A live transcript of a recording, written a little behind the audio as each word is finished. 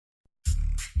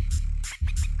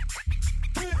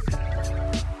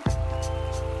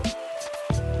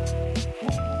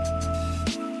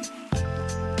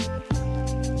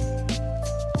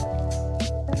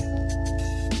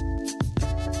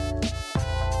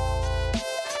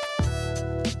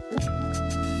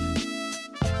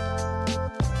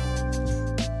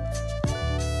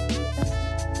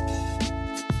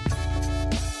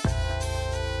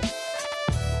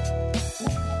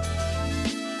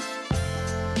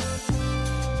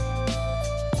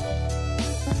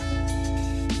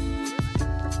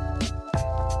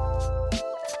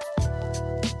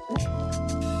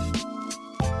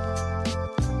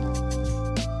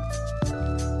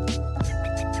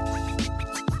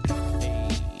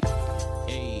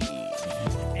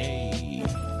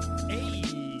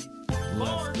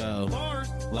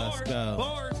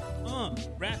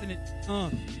happening?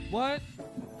 What?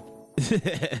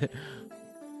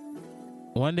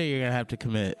 One day you're gonna have to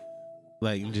commit.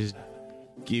 Like, just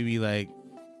give me like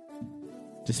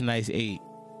just a nice 8.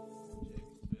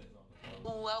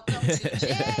 Welcome to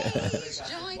Jay's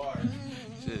Joint.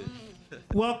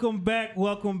 Welcome back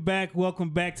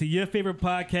to your favorite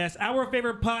podcast, our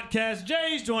favorite podcast,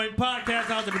 Jay's Joint Podcast.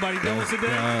 How's everybody doing today?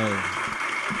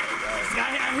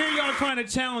 I hear y'all trying to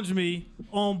challenge me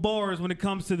on bars when it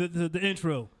comes to the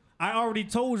intro. I already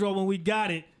told y'all when we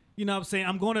got it. You know what I'm saying?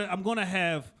 I'm gonna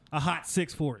have a hot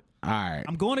 6 for it. All right.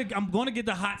 I'm gonna get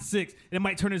the hot 6. It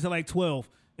might turn into like 12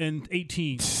 and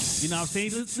 18. You know what I'm saying?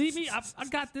 Just leave me. I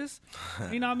got this.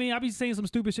 You know what I mean? I be saying some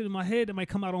stupid shit in my head that might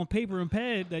come out on paper and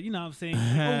pad that, you know what I'm saying?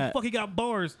 Oh, fuck, he got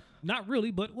bars. Not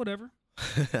really, but whatever.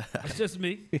 That's just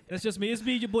me. It's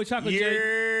me, your boy Chocolate J.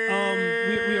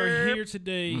 We are here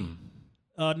today.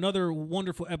 Another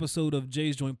wonderful episode of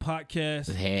Jay's Joint Podcast.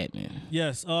 What's happening?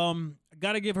 Yes. I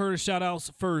got to give her the shout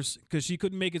outs first because she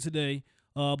couldn't make it today.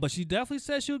 But she definitely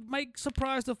said she might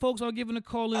surprise the folks on giving a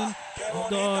call in.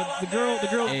 The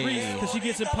girl Grease, because she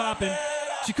gets it popping.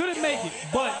 She couldn't make it,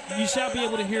 but you shall be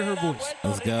able to hear her voice.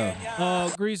 Let's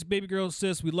go. Grease, baby girl,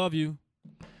 sis, we love you.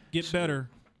 Get better.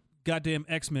 Goddamn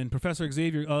X-Men. Professor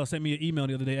Xavier sent me an email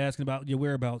the other day asking about your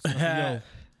whereabouts. I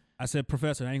said,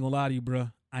 Professor, I ain't gonna lie to you,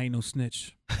 bruh. I ain't no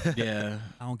snitch. Yeah.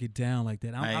 I don't get down like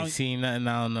that. I ain't seen nothing.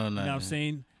 I don't know nothing. You know what I'm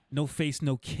saying? No face,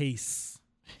 no case.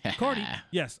 Cardi,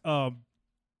 yes. And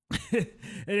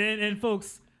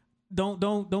folks,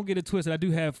 don't get it twisted. I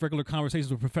do have regular conversations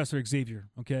with Professor Xavier.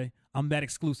 Okay, I'm that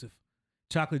exclusive.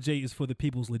 Chocolate J is for the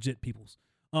people's, legit people's.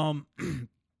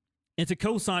 It's a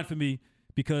cosign for me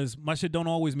because my shit don't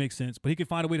always make sense, but he can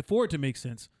find a way for it to make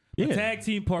sense. The tag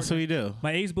team partner. So we do.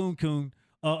 My Ace Boone Coon,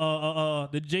 the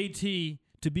JT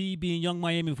to be being Young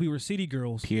Miami if we were City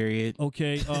Girls. Period.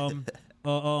 Okay. The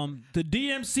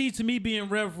DMC to me being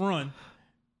Rev Run.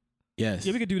 Yes.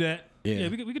 Yeah, we could do that. Yeah,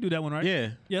 we could do that one, right? Yeah.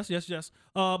 Yes.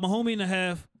 My homie and a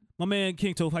half, my man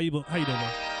King Toph. How you doing, bro?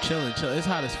 Chilling. It's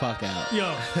hot as fuck out. Yo.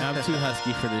 I'm too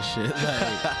husky for this shit.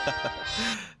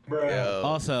 Like,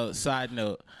 also, side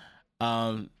note,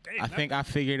 I think I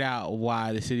figured out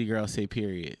why the city girls say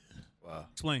period. Wow.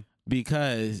 Explain.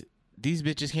 Because these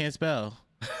bitches can't spell.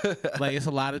 Like, it's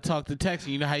a lot of talk to text.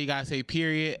 You know how you gotta say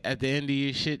period at the end of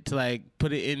your shit to like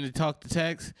put it in the talk to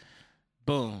text?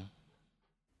 Boom.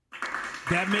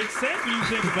 That makes sense when you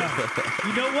think about it.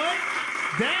 You know what?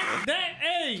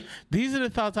 Hey. These are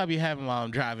the thoughts I be having while I'm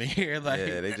driving here. Like,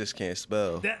 Yeah, they just can't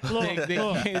spell. they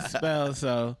can't spell,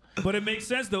 so. But it makes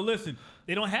sense though. Listen,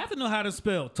 they don't have to know how to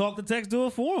spell. Talk to text, do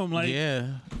it for them. Like,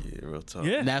 Yeah. Yeah, real talk.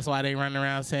 yeah. And that's why they run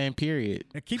around saying period.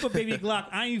 And keep a baby Glock.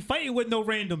 I ain't fighting with no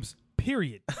randoms.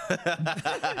 Period.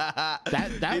 That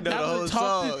You know the whole was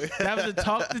song. that was a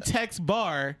talk to text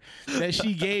bar that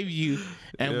she gave you,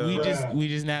 and we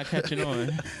just now catching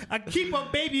on. I keep a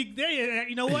baby.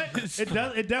 You know what?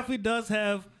 It definitely does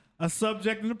have a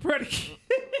subject and a predicate.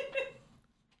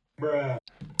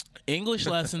 English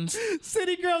lessons.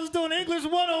 City girls doing English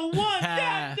 101.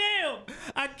 God damn.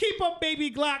 I keep a baby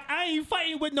Glock. I ain't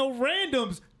fighting with no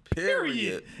randoms.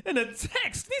 Period. In a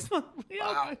text. These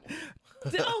wow.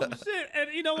 Oh shit.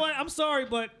 And you know what? I'm sorry,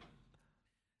 but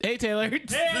Hey Taylor.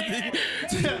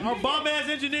 our bomb ass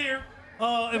engineer.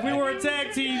 If we were a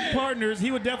tag team partners,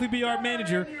 he would definitely be our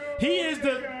manager. He is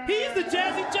the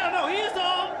Jazzy Jeff. No, he is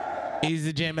the He's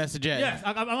the Jam Master Jeff. Yes,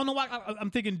 I don't know why I'm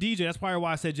thinking DJ. That's probably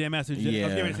why I said Jam Master Jeff. I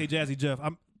was getting ready to say Jazzy Jeff.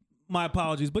 My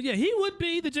apologies, but yeah, he would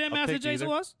be the Jam Master J to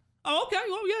us. Oh, okay.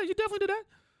 Well, yeah, you definitely do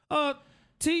that.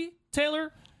 T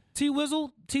Taylor, T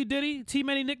Wizzle, T Diddy, T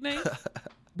many nicknames.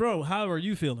 Bro, how are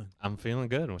you feeling? I'm feeling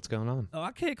good. What's going on? Oh,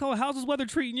 I can't call it. How's this weather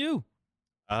treating you?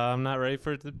 I'm not ready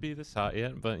for it to be this hot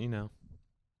yet, but you know.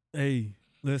 Hey,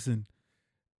 listen,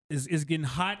 it's getting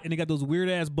hot, and they got those weird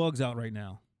ass bugs out right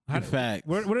now. In fact,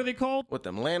 What are they called? What,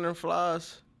 them lantern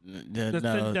flies?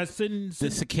 the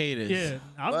cicadas. Yeah,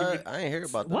 What? I ain't hear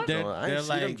about them. What? Joints. I ain't They're see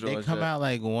like them they joints come yet. out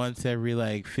like once every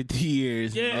like 50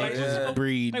 years. Yeah, and like, they just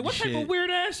breed. Like, what shit. type of weird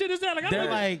ass shit is that?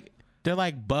 Like, They're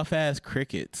like buff ass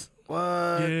crickets. What?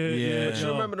 Yeah. But you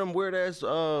remember them weird ass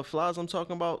flies I'm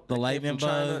talking about? The That came lightning from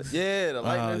China? bugs? Yeah, the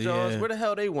lightning joints. yeah. Where the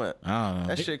hell they went? I don't know.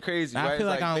 That shit crazy, I right? feel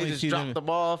It's like I they only just see dropped them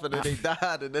off and then they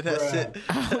died and then that's it.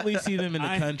 I only see them in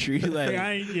the country. Like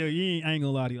I ain't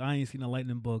gonna lie to you. I ain't seen a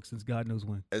lightning bug since God knows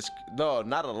when. No,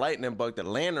 not a lightning bug. The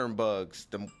lantern bugs.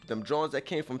 Them drones that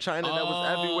came from China that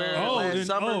was everywhere last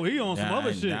summer. He on some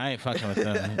other shit. I ain't fucking with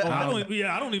them.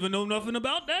 I don't even know nothing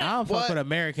about that. I don't fuck with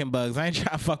American bugs. I ain't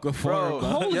trying to fuck with foreign Bro,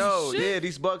 bugs. Holy bro, shit. yeah,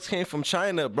 these bugs came from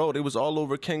China, bro. They was all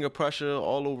over King of Prussia,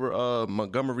 all over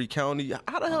Montgomery County.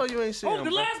 How the hell you ain't seen them? The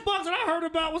bro? last bugs that I heard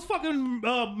about was fucking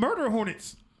murder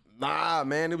hornets. Nah,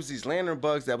 man, it was these lantern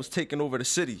bugs that was taking over the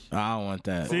city. I don't want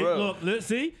that. See, real. look,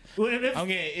 see. Well, if- I'm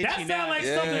getting itchy that now sound like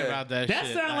thinking something. about that That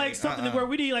shit. sound like something where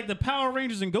we need like the Power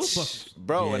Rangers and Ghostbusters.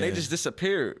 Bro, and they Yeah. just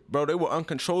disappeared. Bro, they were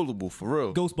uncontrollable, for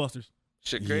real. Ghostbusters.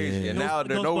 Shit crazy. Yeah. And now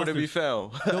they're nowhere to be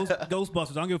found.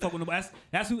 Ghostbusters. I don't give a fuck with nobody.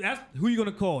 That's who you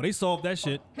gonna call. They solved that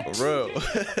shit. For real.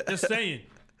 Just saying.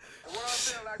 What I'm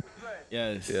saying, like we say,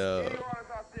 Yes. Yeah. any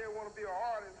artist out there want to be an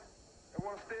artist and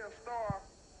want to stay a star,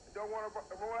 don't want to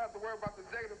have to worry about the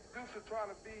executive producer trying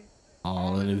to be.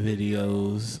 All of the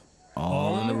videos,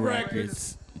 all of the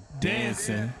records,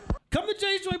 dancing. Come to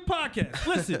Jay's Joint Podcast.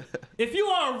 Listen, if you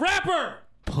are a rapper,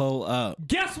 Pull up.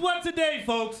 guess what today,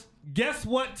 folks? Guess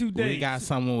what today? We got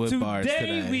someone with bars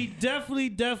today. We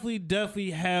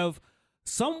definitely have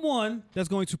someone that's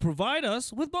going to provide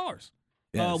us with bars.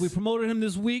 Yes. We promoted him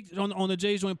this week on the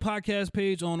Jay's Joint Podcast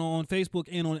page on Facebook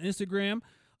and on Instagram.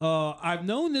 I've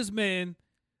known this man.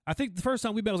 I think the first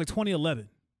time we met was like 2011.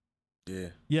 Yeah.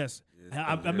 Yes.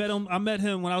 I met him. I met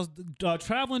him when I was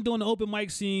traveling doing the open mic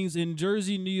scenes in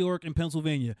Jersey, New York, and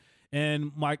Pennsylvania.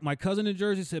 And my cousin in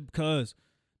Jersey said, "Cuz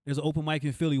there's an open mic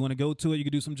in Philly. You want to go to it? You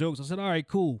can do some jokes." I said, "All right,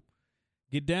 cool."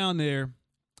 Get down there,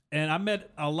 and I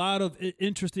met a lot of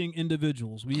interesting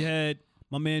individuals. We had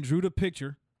my man Drew the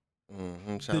Picture.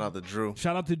 Mm-hmm. Shout out to Drew.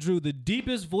 Shout out to Drew, the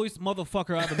deepest voiced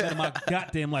motherfucker I've ever met in my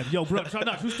goddamn life. Yo, bro,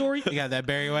 true story. You got that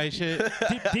Barry White shit?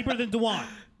 Deeper than Dewan.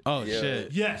 Oh, Yeah.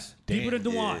 shit. Yes, deeper than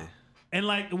Dewan. yeah. And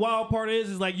like the wild part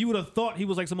is like you would have thought he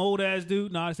was like some old ass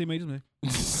dude. Nah, I say made man.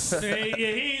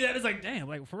 That is like damn,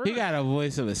 like for real. He got a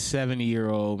voice of a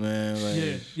 70-year-old man.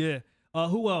 Like, Yeah.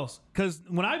 Who else? Because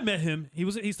when I met him,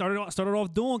 he started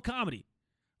off doing comedy.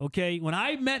 Okay, when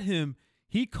I met him,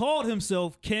 he called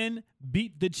himself Ken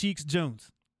Beat the Cheeks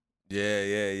Jones. Yeah.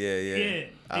 Yeah,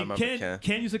 I and remember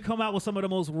Ken used to come out with some of the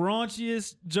most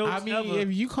raunchiest jokes I mean, ever.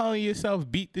 if you calling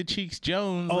yourself Beat the Cheeks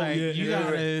Jones, Oh, like, yeah, you yeah.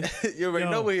 gotta... You already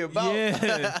Yo, know what he about.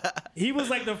 Yeah. He was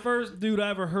like the first dude I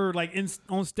ever heard like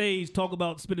on stage talk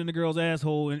about spitting the girl's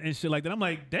asshole and shit like that. I'm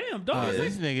like, damn, dog. Oh,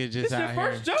 this this nigga is just your out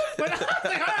first here. joke? But I was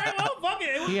like, all right, well, fuck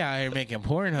it. He out here making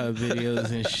Pornhub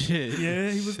videos and shit. Yeah,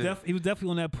 he was definitely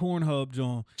on that Pornhub,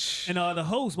 John. And the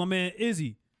host, my man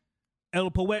Izzy,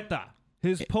 El Poeta,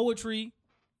 his poetry,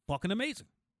 fucking amazing.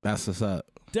 That's what's up.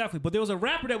 Definitely. But there was a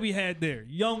rapper that we had there,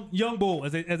 Young Bull,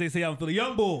 as they say out in Philly,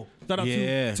 Young Bull. Shout out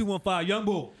Yeah. 215, Young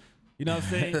Bull. You know what I'm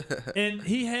saying? And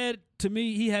he had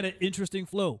an interesting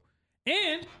flow.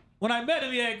 And when I met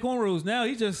him, he had cornrows. Now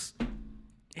he just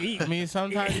I mean,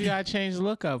 sometimes you gotta change the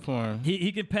look up for him.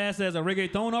 he can pass as a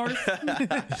reggaeton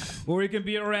artist, or he can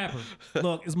be a rapper.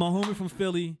 Look, it's my homie from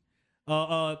Philly.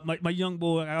 My young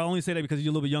boy. I only say that because he's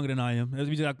a little bit younger than I am.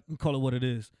 We just call it what it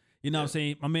is. You know what I'm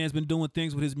saying? My man's been doing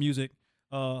things with his music.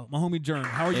 My homie Jern.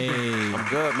 How are you? Jern? I'm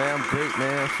good, man. I'm great,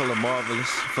 man. Full of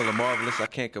marvelous. I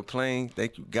can't complain.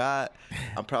 Thank you, God.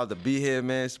 I'm proud to be here,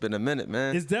 man. It's been a minute,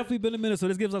 man. It's definitely been a minute, so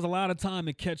this gives us a lot of time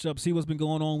to catch up, see what's been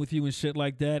going on with you and shit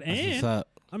like that. That's what's And up.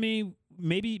 I mean,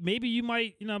 maybe you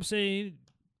might, you know what I'm saying,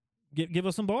 give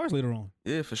us some bars later on.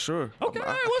 Yeah, for sure. Okay,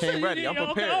 I what's came it? ready. I'm Okay.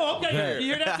 prepared. Oh, okay. Prepared. You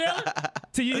hear that, Taylor?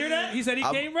 So you hear that? He said he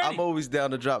came ready. I'm always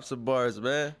down to drop some bars,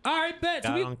 man. All right, bet. So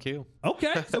Got we, on cue.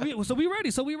 okay, so we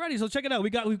ready. So check it out. We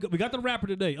got the rapper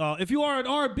today. If you are an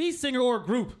R&B singer or a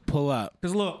group, Pull up.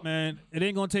 because look, man, it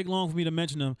ain't gonna take long for me to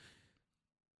mention them.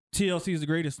 TLC is the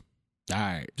greatest. All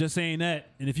right. Just saying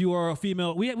that. And if you are a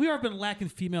female, we have been lacking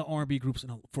female R&B groups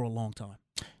for a long time.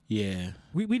 Yeah.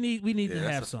 We need to Yeah, have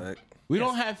that's a some. fact. We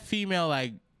don't have female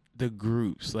like the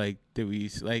groups like that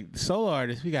we like solo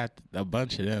artists. We got a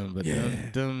bunch of them, but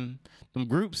them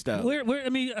group stuff. Where I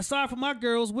mean, aside from my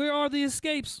girls, where are the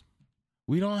Escapes?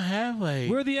 We don't have like.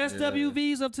 Where are the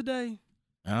SWVs of today?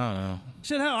 I don't know.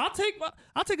 Shit, hell, I'll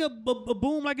take a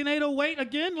boom like an 808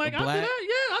 again. Like I'll do Black? that.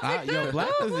 Yeah, I'll take that. Yo, black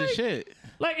Oh, is the like- shit.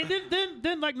 Like and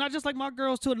then like not just like my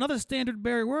girls too. Another standard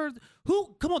Barry Word.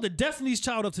 Who? Come on, the Destiny's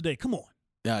Child of today. Come on,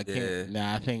 Yeah, I can't. Yeah.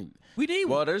 Nah, I think we need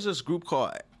Well, one. there's this group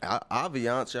called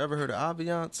Aviance. You ever heard of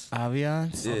Aviance?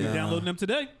 Aviance. Yeah. No. Downloading them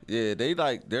today. Yeah,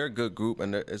 they're a good group,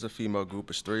 and it's a female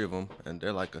group. It's 3 of them, and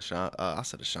they're like I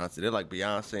said Ashanti. They're like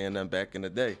Beyonce and them back in the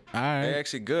day. All right. They're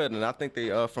actually good, and I think they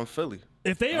from Philly.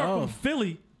 If they are Oh. from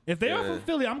Philly. If they are Yeah. from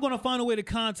Philly, I'm gonna find a way to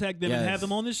contact them and Yes. have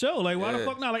them on this show. Like, why the Yeah.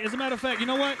 fuck not? Like, as a matter of fact, you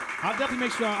know what? I'll definitely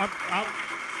make sure.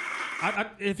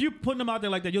 If you putting them out there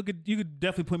like that, you could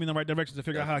definitely put me in the right direction to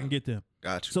figure out how I can get them.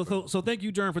 Got you. So thank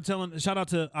you, Jern, for telling. Shout out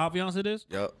to Aviance. It is.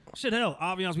 Yep. Shit, hell,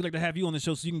 Aviance, we'd like to have you on the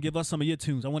show so you can give us some of your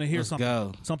tunes. I want to hear Let's something.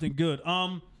 go. Something good.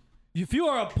 If you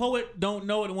are a poet, don't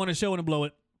know it, and want to show it and blow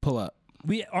it, Pull up.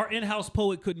 Our in-house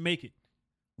poet couldn't make it,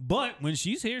 but when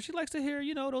she's here, she likes to hear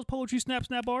those poetry snap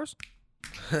bars.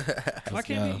 Why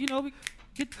can't we, we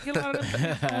get a lot of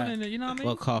them going in there, you know what I mean?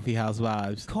 Well, coffee house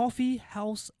vibes. Coffee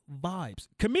house vibes.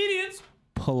 Comedians.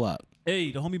 Pull up.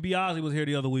 Hey, the homie Biazzi was here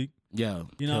the other week. Yo,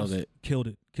 Killed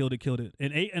it.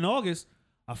 In August,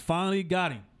 I finally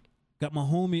got him. Got my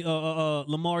homie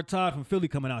Lamar Todd from Philly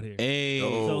coming out here. Hey.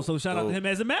 So shout out to him.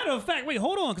 As a matter of fact, wait,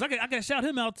 hold on, because I got to shout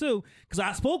him out too. Because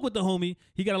I spoke with the homie.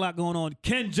 He got a lot going on.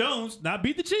 Ken Jones, not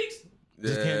Beat the Cheeks.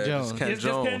 Just Ken Jones.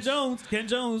 Just Ken Jones. Ken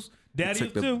Jones. Daddy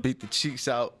of two. Beat the cheeks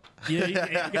out.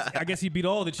 Yeah, I guess he beat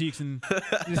all the cheeks, and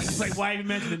it's just like, why even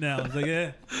mention it now? It's like,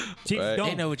 yeah, cheeks Right. don't.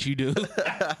 They know what you do.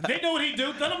 They know what he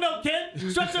do. Let them know, Ken.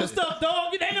 Stretch your stuff,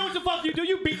 dog. They know what the fuck you do.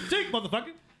 You beat the cheeks,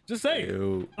 motherfucker. Just say it.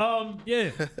 Ew.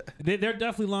 Yeah, they're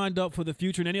definitely lined up for the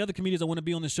future. And any other comedians that want to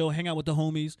be on the show, hang out with the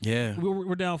homies. Yeah.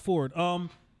 We're down for it.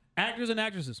 Actors and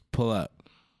actresses. Pull up.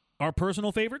 Our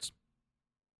personal favorites.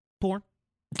 Porn.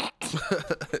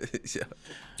 Yeah.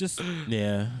 Just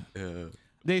Yeah. Yeah.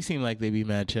 They seem like they be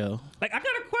mad chill. like, I got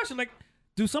a question. Like,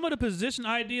 do some of the position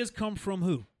ideas come from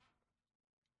who?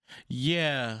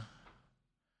 Yeah.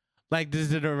 Like, does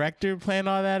the director plan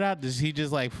all that out? Does he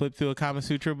just like flip through a Kama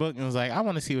Sutra book and was like, I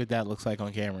want to see what that looks like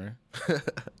on camera?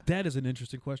 That is an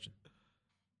interesting question.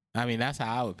 I mean, that's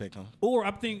how I would pick them. Or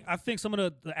I think some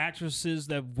of the actresses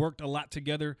that worked a lot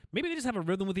together, maybe they just have a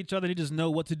rhythm with each other. They just know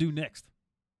what to do next.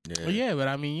 Yeah. Well, yeah, but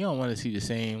I mean, you don't want to see the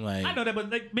same like. I know that,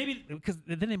 but like, maybe because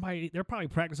then they're probably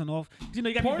practicing off. You know,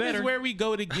 you got to be Porn better. is where we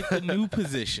go to get the new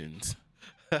positions.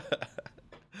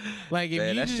 Like, if Man,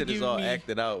 you that just shit is give all me,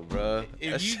 acted out, bro.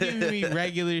 if you give me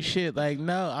regular shit, like,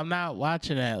 no, I'm not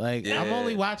watching that. Like, I'm Yeah.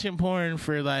 only watching porn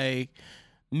for like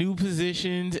new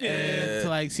positions and to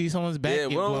like see someone's back. Yeah,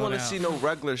 we get don't blown want to out. see no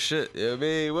regular shit. You know what I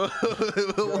mean?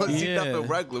 We don't want to see Yeah. nothing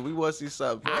regular. We want to see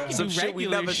something. I can Some do shit we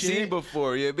regular never shit. seen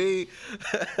before. You know what I mean?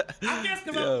 I guess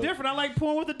because Yo. I'm different. I like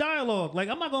porn with the dialogue. Like,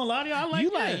 I'm not gonna lie to you. I like You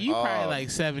that. like you probably like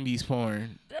 70s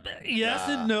porn. Yes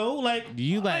and no. Like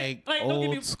You like don't get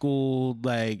me- old school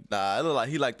like. Nah, it look like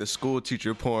he like the school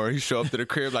teacher porn. He show up to the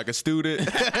crib like a student.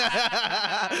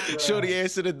 Shorty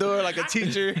answer the door like a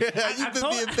teacher. You could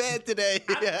be in bed today.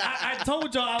 I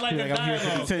told y'all I like a Like, I'm here for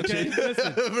dialogue. Okay? attention.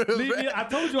 Listen, leave me- I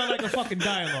told you I like a fucking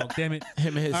dialogue. Damn it.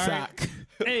 Him and his All right. sock.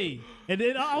 Hey, and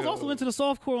then I was also into the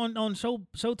softcore on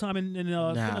Showtime and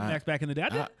Cinemax back in the day.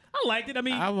 I liked it. I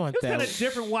mean, I want it was kind that. of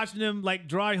different watching them like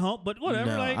dry hump, but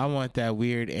whatever. No, like, I want that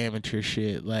weird amateur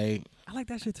shit. Like, I like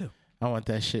that shit too. I want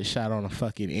that shit shot on a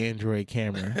fucking Android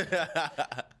camera.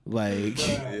 Like,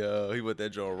 Yo, he want that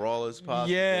joint raw as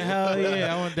possible. yeah, hell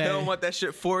yeah, I want They that. don't want that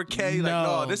shit 4K. Like,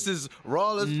 No. no, this is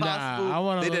raw as Nah, possible. I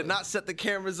wanna they look- did not set the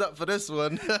cameras up for this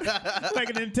one.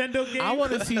 Like a Nintendo game. I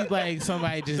want to see like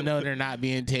somebody just know they're not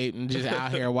being taped and just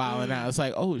out here wilding out. It's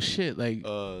like, oh shit, like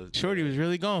Shorty was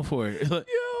really going for it.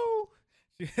 Yo,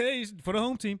 hey, for the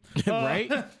home team,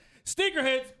 Right?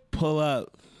 Sneakerheads. Pull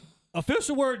up.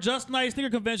 Official word, Just Nice Sneaker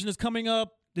Convention is coming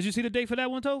up. Did you see the date for that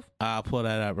one, Toph? I'll pull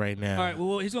that up right now. All right,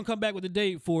 well, he's gonna come back with the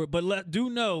date for it, but do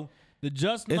know the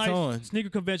Just It's Nice on. Sneaker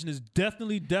Convention is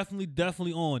definitely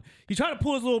on. He tried to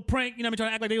pull his little prank, you know, what I mean, trying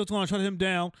to act like they was going to shut him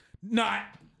down. Not.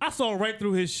 I saw right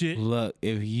through his shit. Look,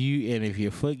 if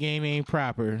your foot game ain't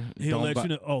proper, He'll don't let bu- you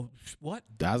know. Oh, what?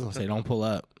 I was gonna say don't pull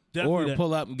up, Definitely or that.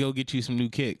 pull up and go get you some new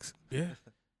kicks. Yeah.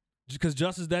 Because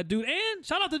Just is that dude, and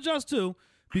shout out to Just too,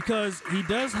 because he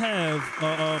does have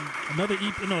another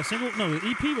EP. No,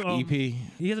 EP. EP,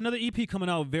 He has another EP coming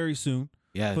out very soon.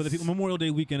 yes. For the people, Memorial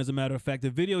Day weekend, as a matter of fact. The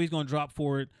video he's gonna drop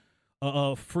for it,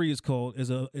 Free is called, is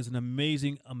an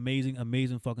amazing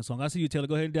fucking song. I see you, Taylor.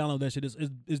 Go ahead and download that shit.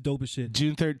 It's dope as shit.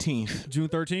 June 13th June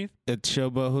 13th. at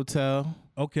Showboat Hotel.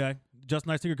 Okay. Just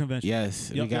Nice Sneaker Convention.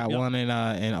 Yes, Yep, we got yep. one in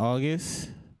August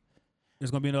It's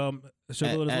gonna be in Showboat as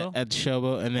well. at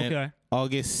Showboat, and then Okay.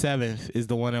 August 7th is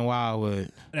the one in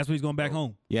Wildwood. That's when he's going back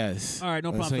home. Yes. All right,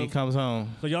 no That's problem. when he comes home.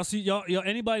 So y'all see y'all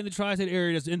anybody in the tri-state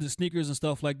area that's into sneakers and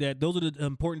stuff like that. Those are the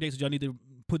important dates that y'all need to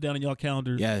put down in y'all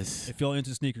calendars. Yes. If y'all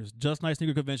into sneakers, Just Nice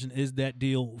Sneaker Convention is that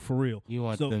deal for real. You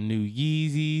want So- them new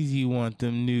Yeezys, you want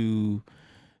them new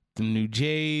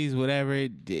J's, whatever.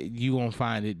 You won't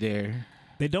find it there.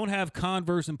 They don't have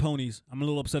Converse and ponies. I'm a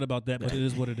little upset about that, but it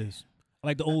is what it is. I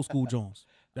like the old school Jones.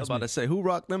 I was That's about me. to say, who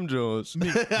rocked them Jones?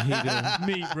 Me,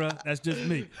 bro. That's just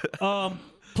me.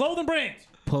 Clothing brands.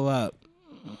 Pull up.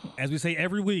 As we say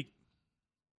every week,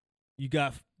 you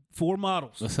got 4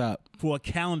 models What's up? for a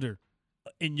calendar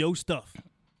in your stuff.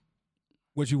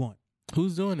 What you want?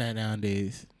 Who's doing that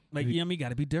nowadays? Like, got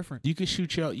to be different. You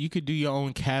could do your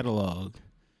own catalog.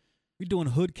 We're doing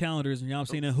hood calendars, and you know what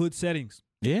I'm saying, in hood settings.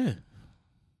 Yeah.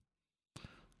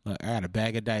 Look, I got a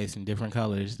bag of dice in different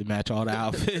colors to match all the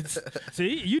outfits.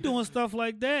 See, you doing stuff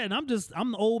like that, and I'm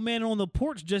the old man on the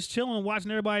porch just chilling, watching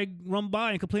everybody run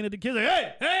by and complain at the kids like,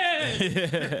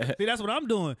 hey. See, that's what I'm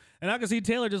doing. And I can see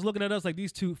Taylor just looking at us like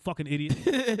these two fucking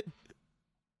idiots.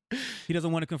 He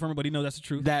doesn't want to confirm it, but he knows that's the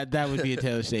truth. That would be a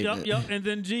Taylor statement. Yep. And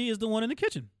then G is the one in the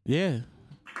kitchen. Yeah.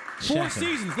 4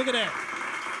 seasons. Look at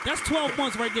that. That's 12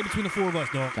 months right there between the four of us,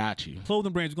 dog. Got you.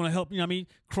 Clothing brands are going to help, you know what I mean?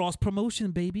 Cross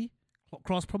promotion, baby.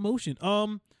 Cross promotion.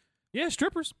 Yeah,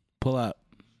 strippers. Pull up.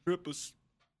 Strippers.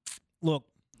 Look,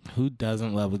 Who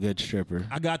doesn't love a good stripper?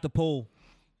 I got the poll.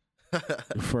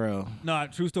 For real. Nah,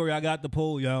 true story. I got the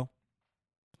poll, yo.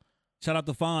 Shout out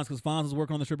to Fonz because Fonz is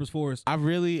working on the strippers for us. I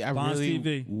really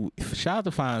TV. Shout out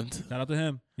to Fonz. Shout out to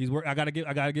him. He's work. I gotta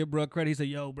give bro credit. He said,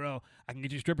 "Yo, bro, I can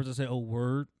get you strippers." I said, "Oh,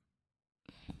 word."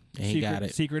 And he got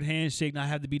it. Secret handshake not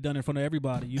have to be done in front of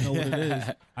everybody. You know what it is.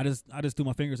 I just threw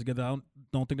my fingers together. I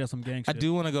don't think that's some gang shit. I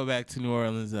do want to go back to New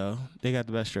Orleans though. They got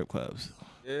the best strip clubs.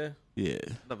 Yeah. Yeah.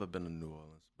 Never been to New Orleans.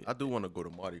 I do want to go to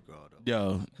Mardi Gras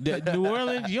though. Yo, New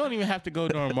Orleans, you don't even have to go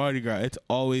during Mardi Gras. It's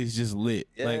always just lit.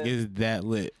 Yeah. Like it's that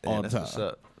lit all the That's what's time.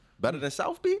 up. Better than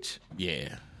South Beach?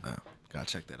 Yeah. Oh, gotta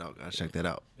check that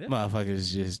out. Yeah.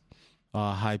 Motherfuckers just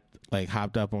all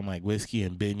hopped up on like whiskey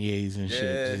and beignets and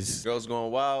shit. Just Girls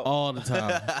going wild. all the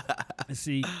time.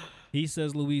 See, he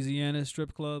says Louisiana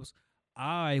strip clubs.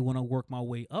 I want to work my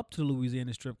way up to the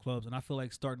Louisiana strip clubs, and I feel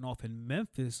like starting off in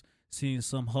Memphis, seeing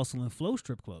some hustle and flow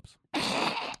strip clubs.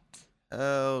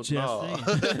 Hell Just no. saying.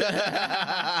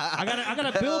 I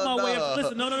gotta build my way up.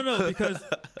 Listen, no, because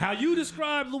how you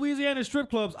describe Louisiana strip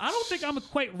clubs, I don't think I'm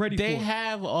quite ready They for.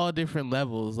 have all different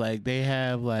levels. Like they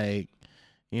have like,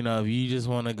 you know, if you just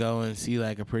want to go and see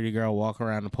like a pretty girl walk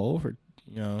around the pole for,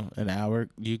 you know, an hour,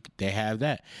 they have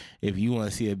that. If you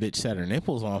want to see a bitch set her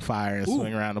nipples on fire and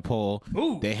swing around the pole,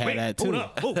 they have that too. Hold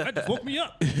up. Oh, that just woke me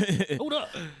up. Hold up.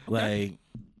 Okay.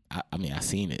 Like, I mean, I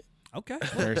seen it Okay.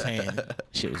 firsthand.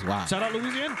 Shit was wild. Shout out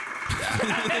Louisiana.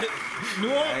 New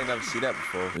I Orleans. ain't never seen that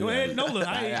before. Go ahead, Nola.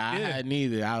 I Yeah. had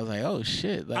neither. I was like, oh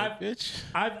shit, like I've- bitch.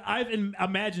 I've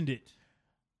imagined it.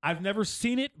 I've never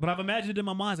seen it, but I've imagined it in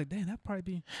my mind. It's like, damn, that'd probably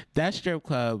be. That strip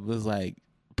club was like,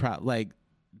 like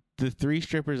the 3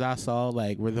 strippers I saw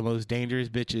like were the most dangerous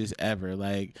bitches ever.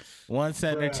 Like one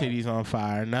setting her titties on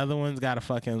fire, another one's got a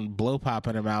fucking blow pop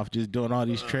in her mouth, just doing all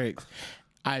these tricks.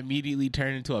 I immediately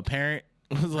turned into a parent.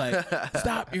 Was like,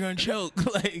 stop, you're gonna choke.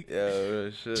 Like,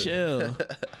 Yeah, shit. chill.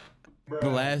 The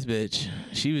last bitch,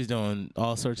 she was doing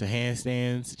all sorts of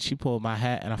handstands. She pulled my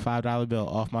hat and a $5 bill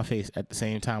off my face at the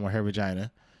same time with her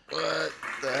vagina. What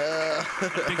the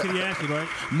hell? Big Titty Ashley, right?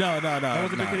 No,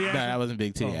 wasn't Big Titty Ashley? that wasn't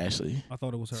Big Titty Oh. Ashley. I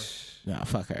thought it was her. No,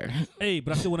 fuck her. Hey,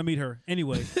 but I still want to meet her.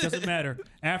 Anyway, doesn't matter.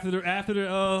 After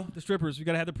the strippers, we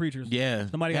gotta have the preachers. Yeah,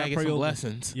 Somebody gotta gotta get pray some over.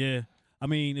 blessings. Yeah. I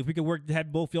mean, if we could work to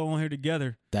have both y'all on here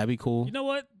together, That'd be cool. you know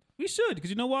what? We should, because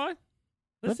you know why?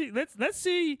 Let's see. Let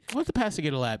the pastor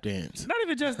get a lap dance. Not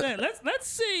even just that. Let's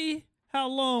see how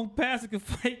long Pastor can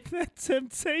fight that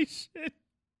temptation.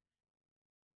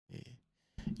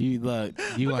 You look,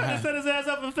 you Trying gonna to set his ass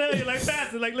up for failure, like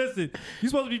Pastor. Like, listen, you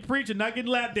supposed to be preaching, not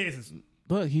getting lap dances.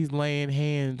 look. He's laying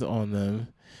hands on them,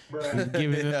 he's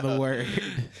giving them the word.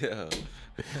 Yeah.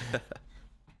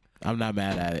 I'm not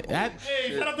mad at it.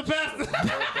 Hey, shout out to Pastor.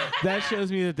 That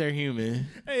shows me that they're human.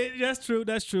 Hey, that's true.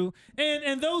 That's true.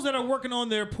 And those that are working on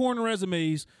their porn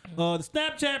resumes, the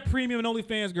Snapchat Premium and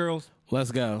OnlyFans girls,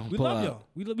 Let's go. we Pull love up. y'all.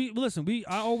 We listen.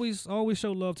 I always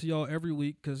show love to y'all every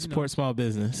week because Support small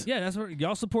business. yeah, that's right.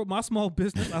 Y'all support my small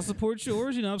business. I support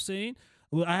yours. You know what I'm saying?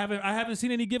 Well, I haven't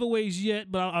seen any giveaways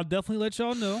yet, but I'll definitely let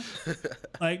y'all know.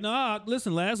 Like, nah,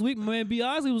 listen. Last week, my man B.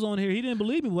 Osley was on here. He didn't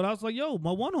believe me, but I was like, yo,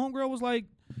 my one homegirl was like,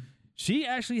 she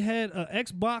actually had an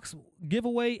Xbox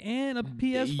giveaway and a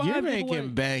PS5 You're giveaway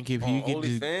making bank if you On can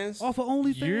just. OnlyFans? off of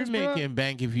OnlyFans. You're bruh. making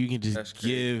bank if you can just That's crazy.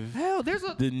 give Hell, there's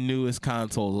a the newest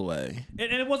consoles away.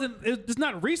 and it wasn't. It's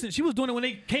not recent. She was doing it when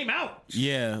they came out.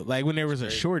 Yeah, like when there was a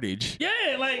shortage. Yeah,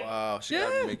 like Wow, she yeah.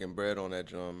 gotta be making bread on that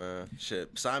joint, man.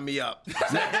 Shit, sign me up.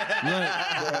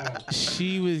 Look,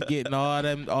 she was getting all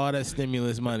that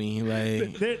stimulus money.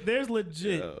 Like, There's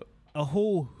legit Yeah. a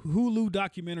whole Hulu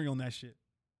documentary on that shit.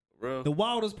 Real. The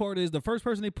wildest part is the first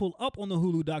person they pull up on the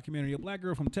Hulu documentary, a black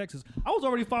girl from Texas. I was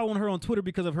already following her on Twitter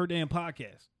because of her damn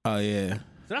podcast. oh yeah, So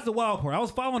that's the wild part. I was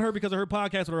following her because of her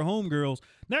podcast with her homegirls.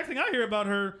 Next thing I hear about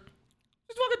her,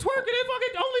 she's fucking twerking and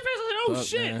fucking OnlyFans. I was like, oh Fuck,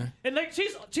 shit. man. And like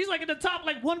she's like in the top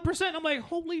like 1%. I'm like,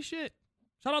 holy shit.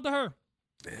 Shout out to her.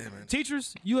 Yeah, man.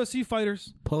 Teachers, UFC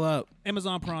fighters, pull up,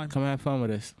 Amazon Prime. come have fun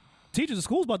with us. Teachers, the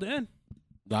school's about to end.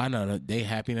 I know that they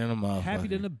happy than a motherfucker. Happy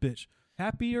than a bitch.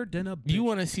 Happier than a bitch. You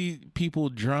want to see people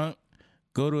drunk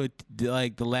go to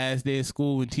like the last day of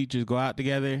school when teachers go out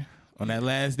together. On that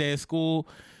last day of school,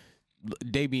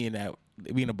 they be in a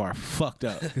bar fucked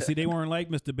up. Cause see, they weren't like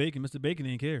Mr. Bacon. Mr. Bacon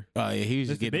didn't care. Oh yeah, he was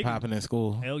just Mr. getting Bacon. popping in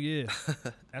school. Hell yeah,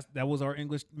 that was our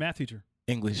English math teacher.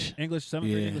 English. Seventh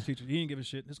grade Yeah. English teacher. He didn't give a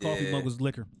shit. His coffee Yeah. mug was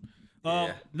liquor.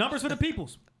 Yeah. Numbers for the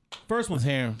peoples. First one. Let's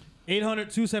hear him.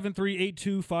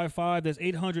 800-273-8255. That's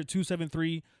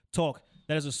 800-273-TALK.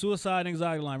 That is a suicide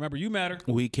anxiety line. Remember, you matter.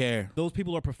 We care. Those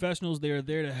people are professionals. They are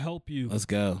there to help you. Let's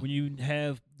go. When you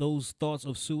have those thoughts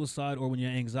of suicide or when your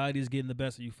anxiety is getting the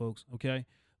best of you, folks. Okay,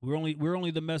 we're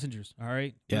only the messengers. All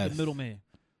right, we're Yes. the middleman.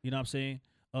 You know what I'm saying?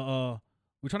 We're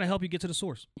trying to help you get to the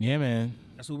source. Yeah, man.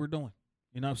 That's what we're doing.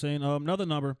 You know what I'm saying? Another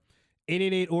number,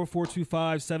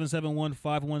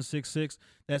 888-425-771-5166.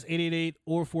 That's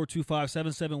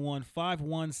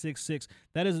 888-425-771-5166.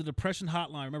 That is the depression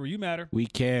hotline. Remember, you matter. We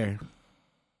care.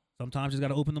 Sometimes you just got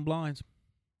to open the blinds.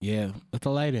 Yeah. Let the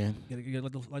light in. You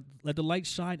gotta let the light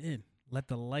shine in. Let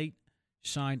the light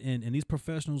shine in. And these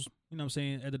professionals, you know what I'm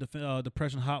saying, at the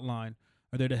depression hotline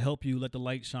are there to help you let the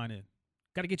light shine in.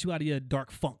 Got to get you out of your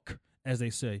dark funk, as they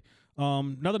say.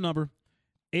 Another number,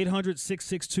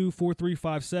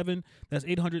 800-662-4357. That's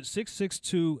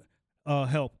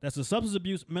 800-662-HELP. That's the substance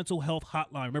abuse mental health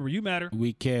hotline. Remember, you matter.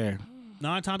 We care.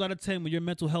 9 times out of 10, when your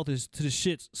mental health is to the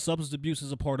shits, substance abuse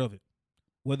is a part of it.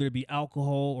 Whether it be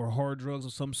alcohol or hard drugs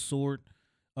of some sort.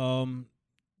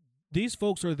 These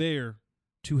folks are there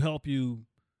to help you,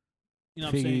 you know what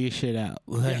I'm Figure saying? your shit out.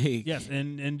 Like, Yes,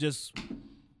 and just,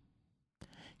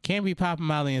 can't be popping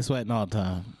Molly and sweating all the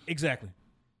time. exactly.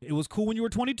 It was cool when you were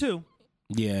 22,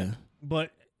 Yeah.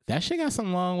 but That shit got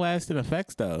some long lasting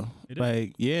effects though. It is.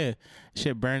 Like, yeah.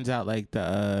 Shit burns out like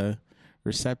the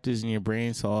receptors in your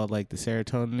brain, so all like the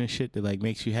serotonin and shit that like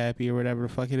makes you happy or whatever the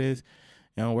fuck it is, it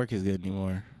don't work as good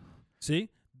anymore. see,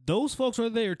 those folks are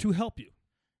there to help you,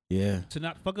 Yeah. to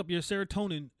not fuck up your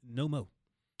serotonin no more.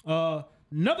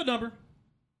 Another number,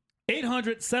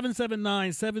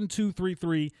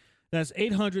 800-779-7233. That's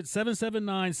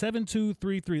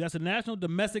 800-779-7233. That's the National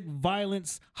Domestic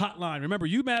Violence Hotline. Remember,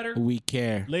 you matter. We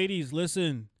care. Ladies,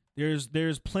 listen.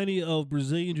 There's plenty of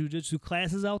Brazilian Jiu-Jitsu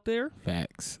classes out there,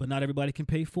 Facts. but not everybody can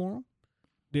pay for them.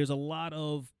 There's a lot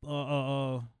of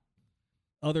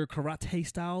other karate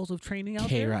styles of training out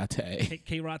there. Karate.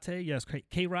 Karate, yes,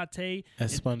 karate,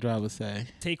 As SpongeBob would say.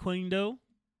 taekwondo.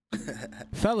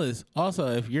 Fellas, also,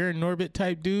 if you're a Norbit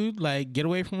type dude, like, get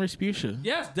away from Respucia.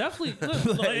 Yes, definitely.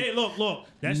 Look.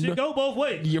 That shit go both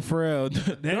ways. You're for real.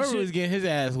 Norbit shit- was getting his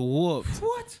ass whooped.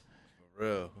 What?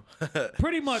 Real.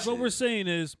 Pretty much what we're saying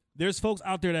is there's folks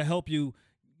out there to help you,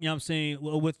 you know what I'm saying,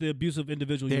 with the abusive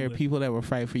individual There you're are with. people that will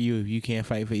fight for you if you can't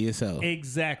fight for yourself.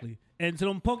 Exactly. And to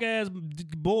them punk ass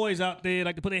boys out there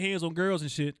like to put their hands on girls and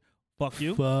shit, fuck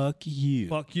you. Fuck you.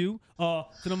 Fuck you. To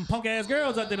them punk ass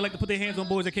girls out there that like to put their hands on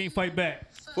boys that can't fight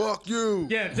back. Fuck you.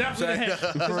 Yeah, definitely.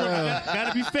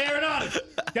 Gotta be fair and honest.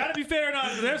 Gotta be fair and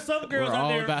honest. There's some girls We're out all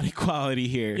there. about equality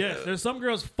here. Yes, there's some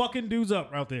girls fucking dudes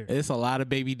up out there. It's a lot of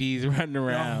baby D's running A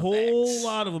around. whole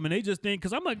lot of them, and they just think,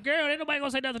 because I'm a girl, ain't nobody gonna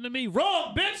say nothing to me.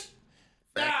 Wrong, bitch.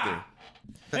 Ah.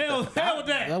 Hell with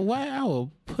that. Why? I will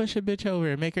push a bitch over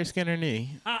and make her skin her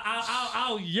knee.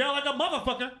 I'll yell like a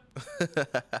motherfucker.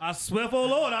 I swear for the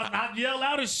Lord, I'll yell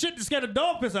loud as shit to scare the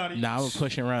dog piss out of you. Nah, I would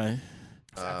push and run.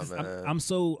 Oh, man. I'm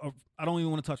so, I don't even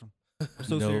want to touch them. I'm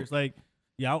so Nope. serious. Like,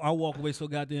 yeah, I'll walk away so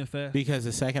goddamn fast. Because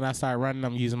the second I start running,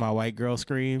 I'm using my white girl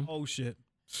scream. Oh, shit.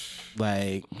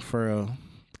 Like, for real.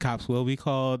 Cops will be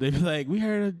called. They be like, we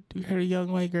heard a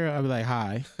young white girl. I'll be like,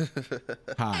 hi.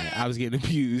 Hi. I was getting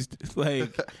abused.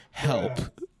 Like, help.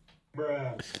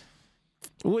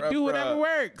 Do whatever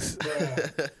works.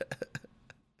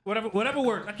 Whatever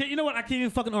works. I can't. You know what? I can't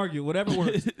even fucking argue. Whatever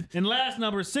works. And last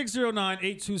number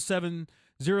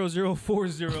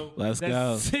 609-827-0040. Let's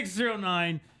go.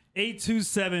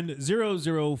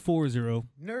 609-827-0040.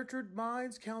 Nurtured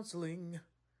Minds Counseling.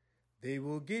 They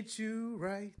will get you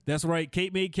right. That's right.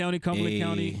 Cape May County, Cumberland Hey.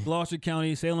 County, Gloucester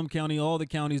County, Salem County, all the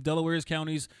counties, Delaware's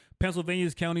counties,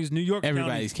 Pennsylvania's counties, New York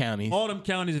Everybody's counties. counties. All them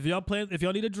counties. If y'all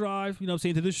need to drive, you know what I'm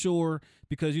saying, to the shore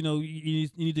because, you know, you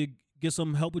need to get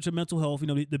some help with your mental health. You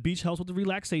know, the beach helps with the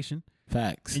relaxation.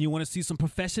 Facts. And you want to see some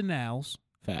professionals.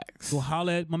 Facts. So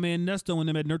holla at my man Nesto and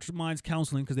them at Nurtured Minds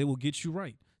Counseling because they will get you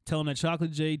right. Tell them that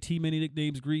Chocolate J, T Many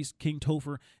Nicknames, Grease, King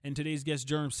Topher, and today's guest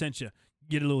Germ sent you.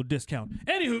 Get a little discount.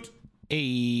 Anywho,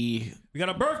 Hey, we got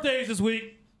our birthdays this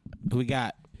week. we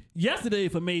got Yesterday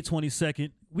for May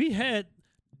 22nd, we had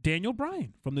Daniel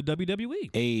Bryan from the WWE.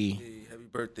 a Hey, happy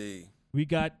birthday. We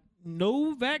got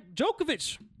Novak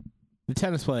Djokovic. the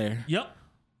tennis player, Yep.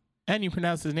 and you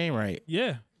pronounce his name right.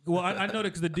 Yeah. Well, I know that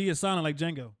because the D is sounding like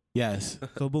Django. Yes.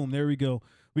 So boom, there we go.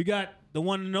 We got the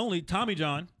one and only Tommy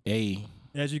John, Hey.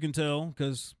 as you can tell,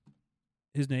 because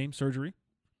his name, surgery.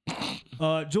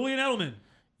 Julian Edelman.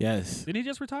 Yes. Didn't he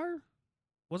just retire?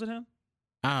 Was it him?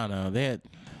 I don't know.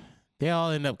 They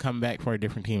all end up coming back for a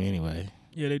different team anyway.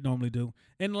 Yeah, they normally do.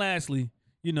 And lastly,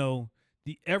 you know,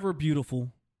 the ever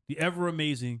beautiful, the ever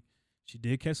amazing, she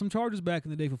did catch some charges back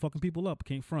in the day for fucking people up,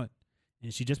 can't front.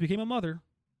 And she just became a mother,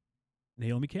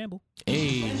 Naomi Campbell.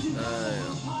 Hey.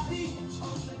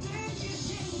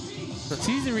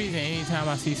 She's the reason anytime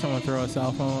I see someone throw a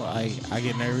cell phone, I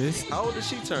get nervous. How old did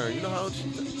she turn? You know how old she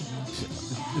turned?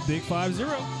 The big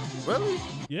 5-0. Really?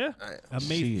 Yeah. Amazing.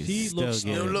 She's She still looks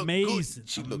getting it. amazing.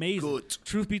 She look amazing. good.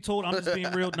 Truth be told, I'm just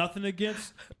being real. Nothing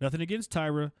against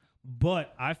Tyra,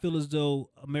 but I feel as though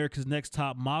America's Next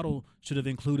Top Model should have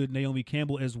included Naomi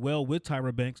Campbell as well with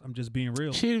Tyra Banks. I'm just being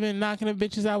real. She'd have been knocking the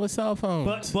bitches out with cell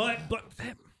phones. But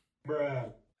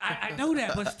I know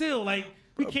that, but still, like,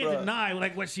 we can't deny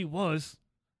like what she was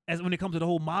as when it comes to the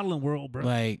whole modeling world, bro.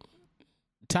 Like,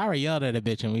 Tyra yelled at a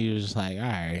bitch and we were just like, all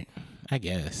right, I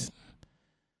guess.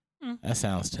 That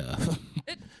sounds tough.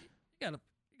 You got a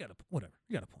point.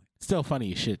 Still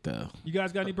funny as shit, though. You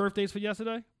guys got any birthdays for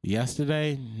yesterday?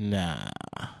 Yesterday? Nah.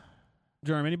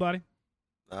 Jerm, anybody?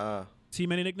 Nah. See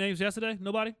many nicknames yesterday?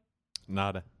 Nobody?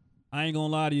 Nada. I ain't gonna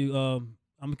lie to you.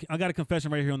 I got a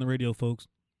confession right here on the radio, folks.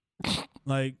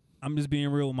 Like, I'm just being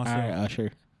real with myself. All right,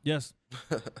 Usher. Yes.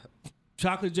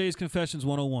 Chocolate J's Confessions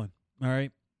 101. All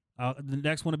right. The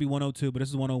next one will be 102, but this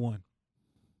is 101.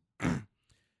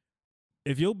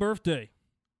 If your birthday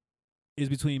is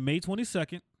between May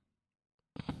 22nd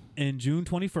and June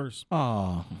 21st,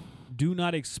 Oh. do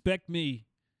not expect me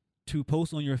to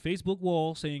post on your Facebook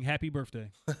wall saying happy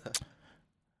birthday.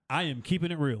 I am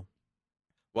keeping it real.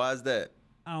 Why is that?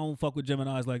 I don't fuck with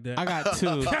Geminis like that. I got two.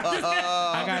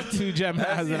 I got two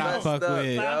Geminis that I fuck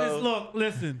with. Look,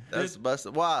 listen. That's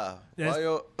busted. Why? That's- Why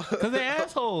yo? Because they're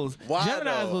assholes. Why, Geminis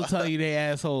though? will tell you they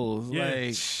assholes. Yeah. Like,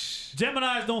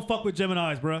 Geminis don't fuck with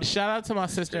Geminis, bro. shout out to my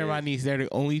sister and my niece. They're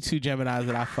the only two Geminis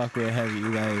that I fuck with heavy.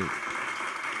 Like,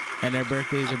 and their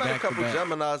birthdays I are met a back to couple back.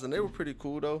 Geminis and they were pretty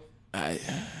cool though.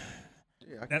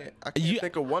 Yeah, I can't You-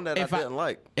 think of one that I if I- didn't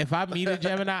like. If I meet a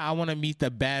Gemini, I want to meet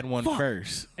the bad one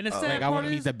first. And the sad Like, I part want to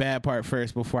meet is, the bad part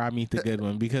first before I meet the good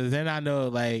one, because then I know,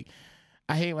 like,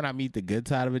 I hate when I meet the good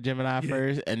side of a Gemini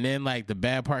first, and then like the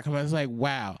bad part comes out. It's like,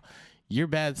 wow, your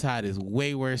bad side is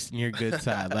way worse than your good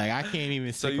side. Like, I can't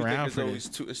even So stick you think around it's for always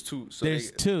this. two? It's two. So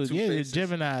There's they- two. Yeah, the faces.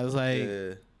 Geminis, like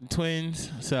Yeah, twins.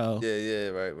 So yeah,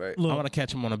 right. I look, want to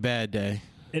catch them on a bad day.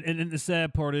 and the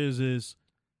sad part is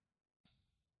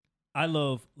I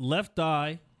love Left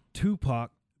Eye,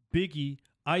 Tupac, Biggie,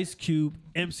 Ice Cube,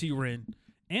 MC Ren,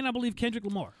 and I believe Kendrick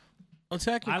Lamar. Well,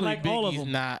 technically, I like all of Biggie's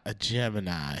them. not a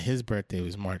Gemini. His birthday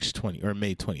was March 20 or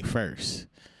May 21st.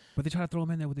 But they try to throw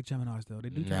him in there with the Geminis, though. They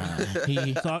do. Nah,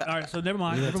 Try. So, all right, so never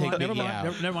mind. We're Never gonna mind. take Never Biggie mind.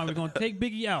 out. Never mind. We're going to take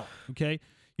Biggie out. Okay.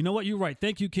 You know what? You're right.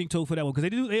 Thank you, King Toe, for that one, because they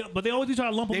do. But they always do try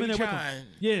to lump They him in be there with trying. them.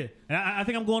 Yeah, and I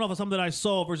think I'm going off of something that I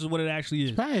saw versus what it actually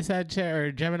is. Probably Sagittarius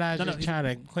or Gemini's No, just he's- trying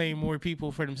to claim more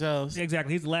people for themselves.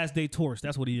 Exactly. He's the last day tourist.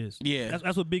 That's what he is. Yeah.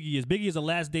 That's what Biggie is. Biggie is a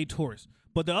last day tourist.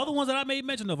 But the other ones that I made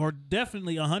mention of are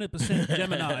definitely 100%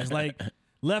 Geminis. Like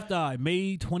Left Eye,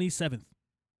 May 27th.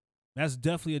 That's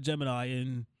definitely a Gemini.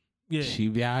 And yeah, She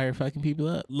be out here fucking people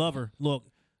up. love her. Look,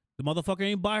 the motherfucker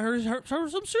ain't buy her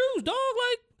some shoes, dog.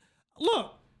 Like,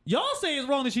 look, y'all say it's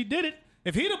wrong that she did it.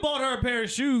 If he'd have bought her a pair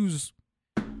of shoes,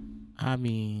 I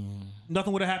mean,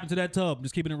 nothing would have happened to that tub.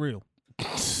 Just keeping it real.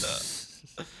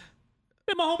 And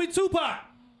my homie Tupac.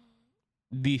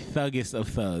 the thuggest of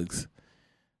thugs,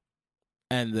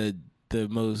 and the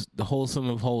most wholesome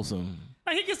of wholesome.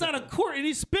 Like, he gets out of court and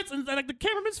he spits in like the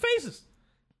cameraman's faces.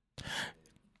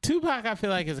 Tupac, I feel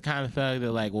like, is the kind of thug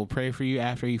that like will pray for you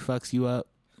after he fucks you up.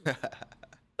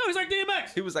 No, he's like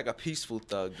DMX. He was like a peaceful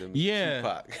thug to me. Yeah.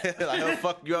 Tupac. Like he'll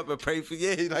fuck you up and pray for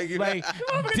you. Like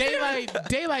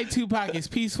daylight Tupac is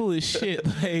peaceful as shit.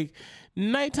 Like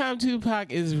nighttime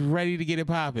Tupac is ready to get it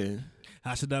popping.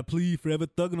 How should I plead? Forever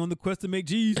thugging on the quest to make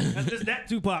G's. That's just that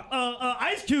Tupac.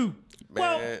 Ice Cube.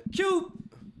 Well, Man.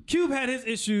 Cube had his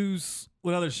issues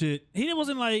with other shit. He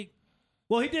wasn't like,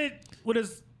 well, he did with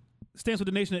his stance with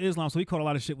the Nation of Islam, so he caught a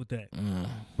lot of shit with that.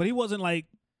 But he wasn't like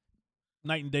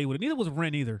night and day with it. Neither was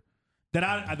Ren either. That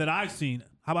I've seen.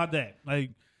 How about that? Like,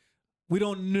 we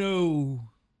don't know.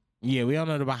 Yeah, we don't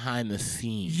know the behind the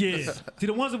scenes. Yeah. See,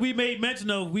 the ones that we made mention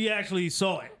of, we actually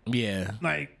saw it. Yeah.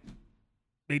 Like,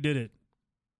 they did it.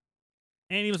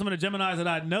 And even some of the Geminis that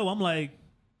I know, I'm like,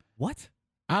 what?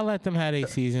 I let them have a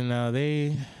season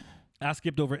though. I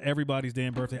skipped over everybody's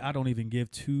damn birthday. I don't even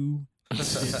give two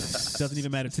Doesn't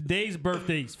even matter. Today's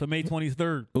birthdays for May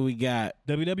 23rd. Who we got?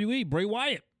 WWE, Bray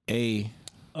Wyatt. A.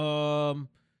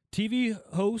 TV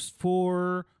host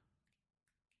for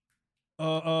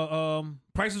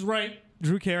Price is Right,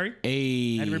 Drew Carey.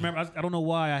 A. I had to remember. I don't know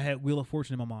why I had Wheel of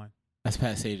Fortune in my mind. That's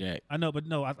Pat Sajak. I know, but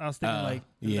no, I was thinking like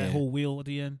yeah. that whole wheel at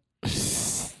the end.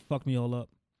 Fucked me all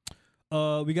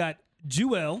up. We got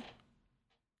Jewel.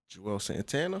 Joel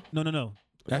Santana. No.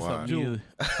 That's Why? what Jewel.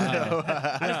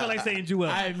 I just felt like saying Jewel.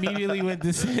 I immediately went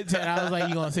to Santana. I was like,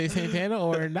 you gonna say Santana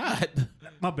or not?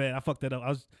 My bad. I fucked that up.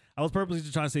 I was purposely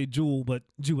just trying to say Jewel, but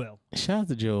Jewel. Shout out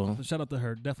to Jewel. So shout out to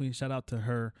her. Definitely shout out to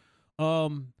her.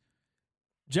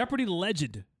 Jeopardy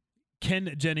legend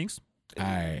Ken Jennings. All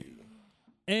right.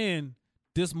 And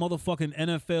this motherfucking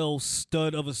NFL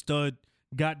stud of a stud,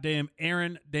 goddamn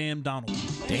Aaron damn Donald.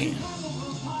 Damn.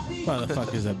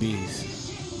 Motherfucker's a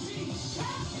beast.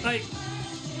 Like,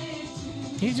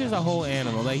 He's just a whole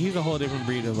animal. Like, he's a whole different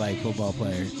breed of, like, football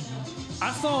player.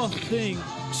 I saw a thing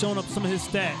showing up some of his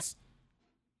stats.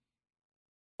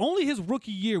 Only his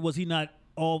rookie year was he not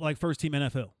all, like, first team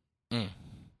NFL.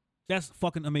 That's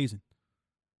fucking amazing.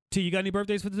 T, you got any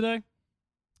birthdays for today?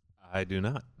 I do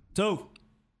not. So,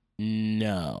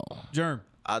 No. Germ.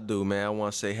 I do, man. I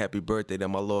want to say happy birthday to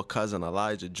my little cousin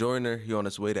Elijah Joyner. He on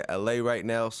his way to LA right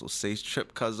now, so safe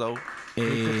trip, cuzzo.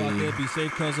 Trip out there, be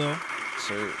safe, cuzzo.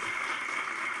 Sir.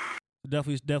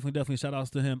 Definitely shout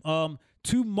outs to him.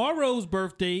 Tomorrow's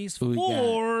birthdays Who we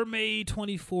for May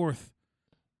 24th.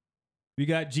 We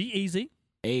got G-Eazy.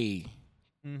 Hey.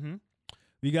 Mm-hmm.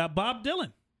 We got Bob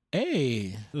Dylan.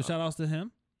 Hey. So shout outs to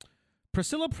him.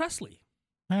 Priscilla Presley.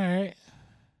 All right.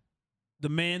 The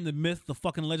man, the myth, the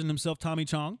fucking legend himself, Tommy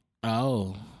Chong.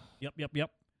 Oh. Yep.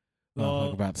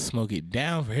 Motherfucker about to smoke it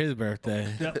down for his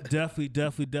birthday. Definitely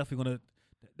gonna.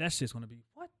 That shit's gonna be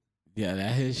what? Yeah,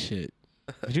 that his shit.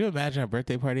 Could you imagine a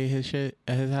birthday party at his shit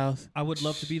at his house? I would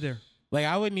love to be there. Like,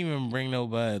 I wouldn't even bring no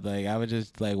bud. Like, I would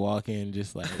just like walk in,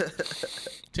 just like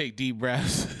take deep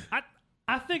breaths.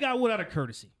 I think I would out of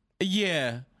courtesy.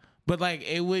 Yeah. But like,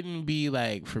 it wouldn't be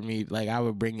like for me. Like, I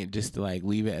would bring it just to like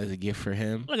leave it as a gift for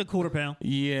him. Like a quarter pound.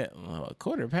 Yeah, well, a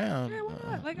quarter pound. Yeah,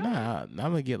 why not? Like, nah, I'm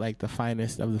gonna get like the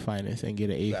finest of the finest and get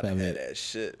an eighth Gotta of have it, that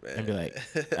shit, man. and be like,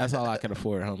 that's all I can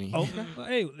afford, homie. Okay. Well,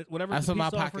 hey, whatever. That's what my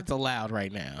peace offering. pockets allowed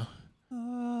right now.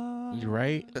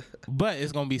 Right? But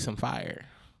it's gonna be some fire.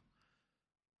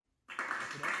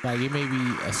 Like, it may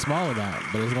be a small amount,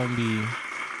 but it's gonna be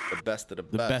the best of the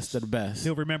the best. best of the best.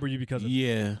 He'll remember you because of it.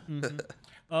 Yeah.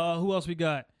 Who else we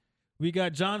got? We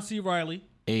got John C. Reilly.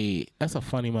 Hey, that's a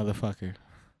funny motherfucker.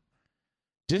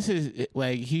 Just his,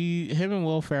 like, him and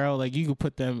Will Ferrell, like, you could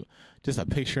put them, just a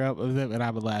picture up of them, and I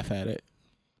would laugh at it.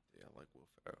 Yeah, I like Will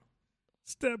Ferrell.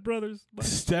 Step Brothers.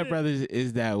 Step Brothers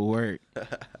is that work.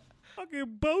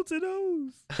 Fucking boats and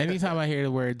O's. Anytime I hear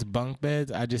the words bunk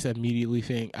beds, I just immediately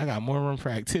think, I got more room for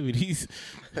activities.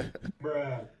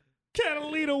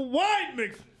 Catalina wine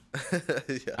mix.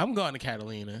 Yeah. I'm going to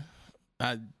Catalina.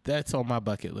 That's on my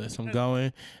bucket list. I'm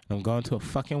going to a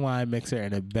fucking wine mixer,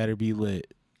 and it better be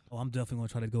lit. Oh, I'm definitely going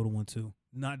to try to go to one too.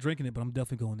 Not drinking it, but I'm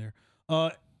definitely going there.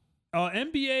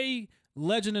 NBA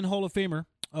legend and Hall of Famer,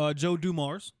 Joe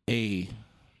Dumars. Hey.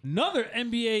 Another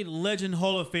NBA legend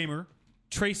Hall of Famer,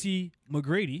 Tracy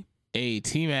McGrady. Hey,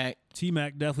 T-Mac.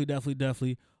 T-Mac,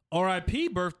 definitely. R.I.P.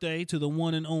 birthday to the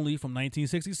one and only from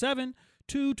 1967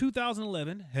 to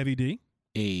 2011, Heavy D.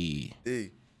 Hey.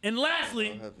 Hey, And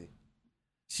lastly, heavy.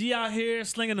 she out here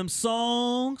slinging them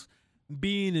songs,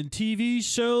 being in TV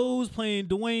shows, playing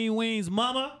Dwayne Wayne's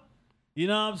mama. You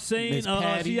know what I'm saying? Miss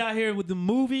Patty. She out here with the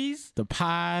movies. The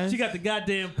pies. She got the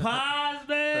goddamn pies,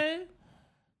 man.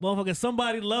 Motherfucker,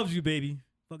 somebody loves you, baby.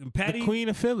 Fucking Patty. the Queen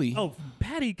of Philly. Oh,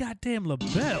 Patty goddamn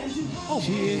LaBelle. Oh,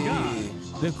 She my is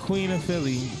God. the Queen of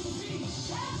Philly.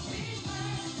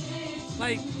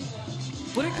 Like,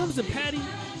 when it comes to Patty,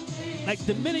 like,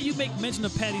 the minute you make mention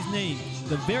of Patty's name,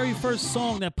 the very first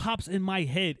song that pops in my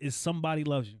head is Somebody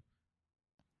Loves You.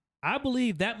 I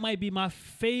believe that might be my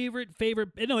favorite.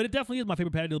 No, it definitely is my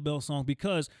favorite Patti LaBelle song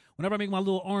because whenever I make my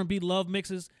little R&B love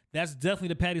mixes, that's definitely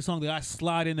the Patty song that I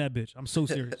slide in that bitch. I'm so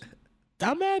serious.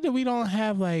 I'm mad that we don't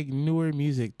have like newer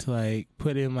music to like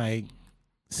put in like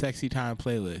sexy time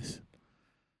playlists.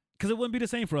 Because it wouldn't be the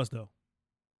same for us, though.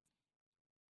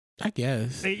 I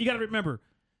guess. Hey, you got to remember,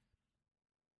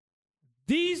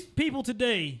 these people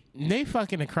today, They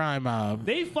fucking the crime mob.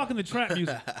 they fucking the trap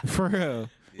music. For real.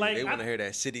 Yeah, Like, they I- want to hear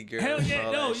that city girl. Hell and yeah,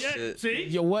 all no, that yeah. shit. See?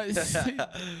 Yo, what? Yeah.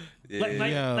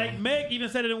 Yo. Like Meg even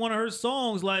said it in one of her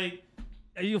songs, like,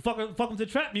 you fuck them to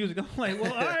trap music. I'm like,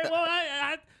 well, all right,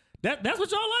 well, That's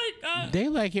what y'all like. They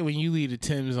like it when you leave the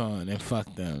Timbs on and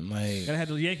fuck them. Like, Gotta have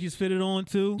those Yankees fitted on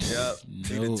too. Yep.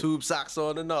 See the No. tube socks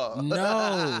on and all.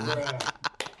 no.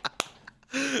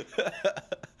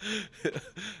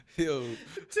 Yo.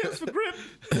 Tips for grip.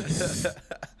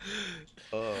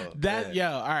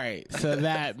 All right. So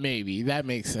that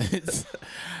makes sense.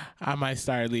 I might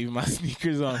start leaving my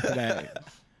sneakers on for that.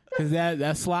 Cause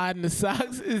that slide in the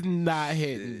socks is not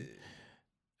hitting.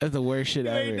 That's the worst shit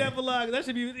You ain't ever. never lied.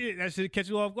 That should catch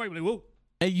you off guard. Like, whoa.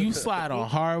 And you slide on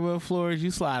hardwood floors,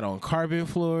 you slide on carpet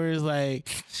floors, like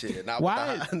Shit, not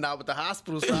Why- with the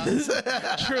hospital socks.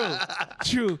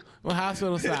 true. Well,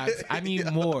 hospital socks. I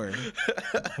need more.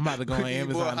 I'm about to go on More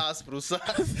Amazon. hospital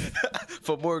socks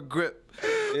for more grip. You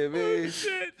know what I mean?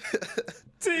 Shit.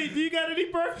 T, do you got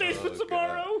any birthdays for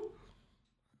tomorrow?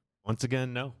 Once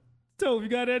again, no. Tove, you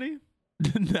got any?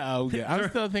 No, okay. I'm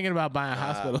still thinking about buying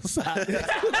hospital socks.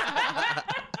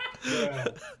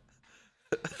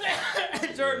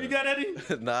 Jerv, you got any?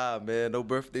 Nah, man, no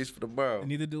birthdays for tomorrow.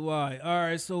 Neither do I. All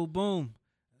right, so boom.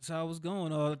 That's how it's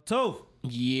going. Tove,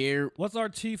 Yeah. what's our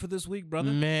tea for this week, brother?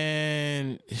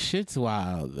 Man, shit's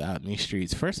wild out in these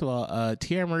streets. First of all,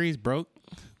 Tierra Marie's broke.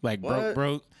 Like What?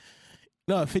 broke.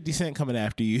 No, 50 Cent coming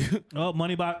after you. Oh,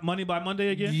 money by Monday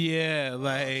again? Yeah,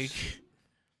 like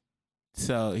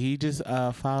so he just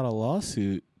filed a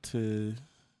lawsuit to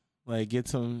like get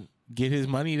his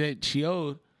money that she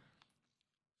owed.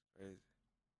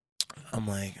 I'm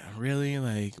like, really?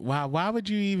 Like, why would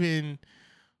you even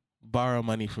borrow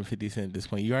money from 50 Cent at this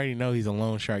point? You already know he's a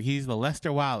loan shark. He's the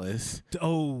Lester Wallace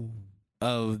Oh,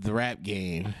 of the rap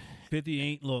game. 50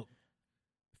 ain't, look.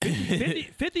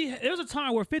 50, there was a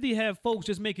time where 50 had folks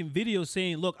just making videos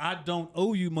saying, look, I don't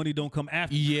owe you money, don't come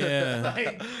after me. Yeah.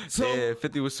 Like, so, Yeah,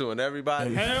 50 was suing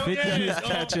everybody. Hell 50 yeah. is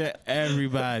catching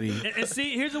everybody. and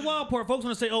see, here's the wild part. Folks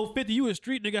want to say, oh, 50, you a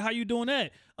street nigga, how you doing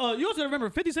that? You also gotta remember,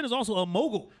 50 Cent is also a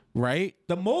mogul. Right?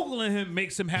 The mogul in him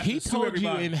makes him have He to sue told you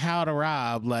everybody. in How to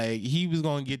Rob, like, he was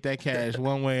going to get that cash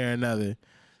one way or another.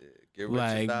 Get rich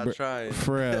and not trying.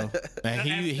 For real. And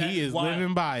he That's is wild.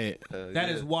 living by it. That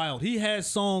is wild. He has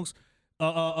songs. He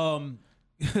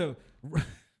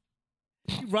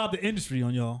robbed the industry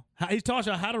on y'all. He taught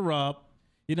y'all how to rob.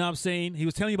 You know what I'm saying? He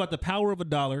was telling you about the power of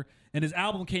 $1, and his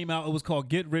album came out. It was called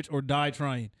Get Rich or Die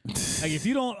Trying. Like, if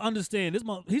you don't understand,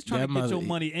 he's trying to get your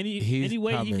money he's any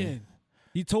way he coming. can.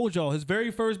 He told y'all his very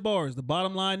first bars. The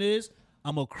bottom line is,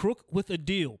 I'm a crook with a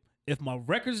deal. If my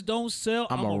records don't sell,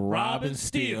 I'm a rob and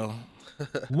steal.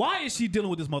 Why is she dealing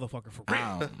with this motherfucker for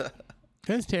real?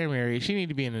 Because Terry Mary, she need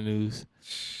to be in the news.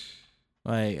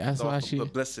 Like, that's why she.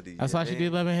 Publicity. That's why she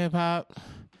did Love and Hip Hop.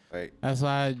 Right. That's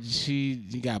why she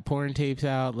got porn tapes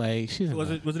out. Like, she's. Was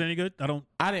it any good?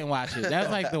 I didn't watch it. That's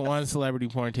like the one celebrity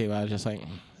porn tape. I was just like,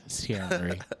 it's Tierra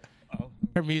Marie.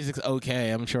 Her music's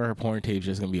okay. I'm sure her porn tape's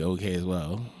just gonna be okay as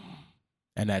well.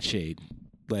 And that shade,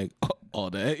 like all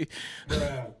day.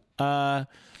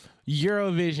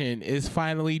 Eurovision is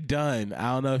finally done.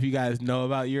 I don't know if you guys know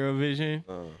about Eurovision.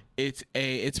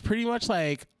 It's pretty much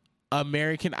like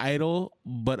American Idol,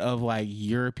 but of like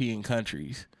European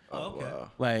countries. Okay.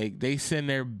 Wow. Like they send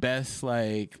their best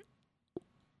like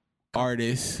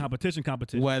artists, Competition.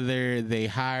 whether they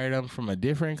hired them from a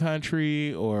different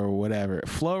country or whatever.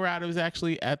 Flo Rida was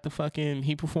actually at the fucking.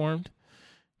 He performed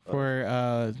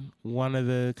for one of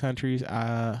the countries. Shout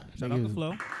out to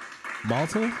Flo.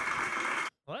 Malta.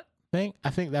 What? I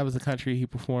think that was the country he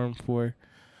performed for.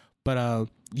 But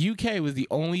UK was the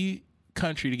only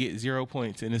country to get 0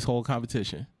 points in this whole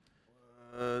competition.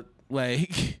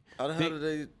 Like, How the hell did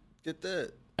they get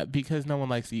that? because no one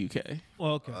likes the UK.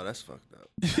 Well, okay. Oh, that's fucked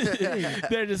up.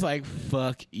 They're just like,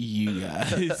 fuck you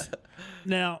guys.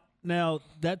 Now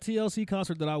that TLC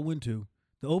concert that I went to,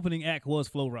 the opening act was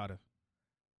Flo Rida.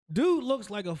 Dude looks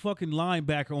like a fucking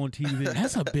linebacker on TV.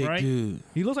 That's a big right? dude.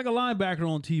 He looks like a linebacker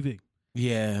on TV.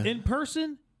 Yeah. In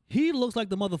person, he looks like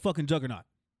the motherfucking juggernaut.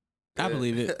 I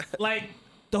believe it. Like,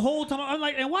 the whole time, I'm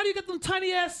like, and why do you get them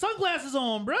tiny ass sunglasses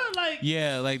on, bro? Like,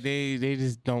 Yeah, like they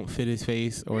just don't fit his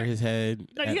face or his head.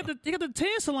 you got the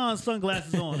tan salon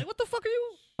sunglasses on. Like, what the fuck are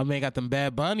you? I mean, got them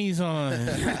Bad Bunnies on.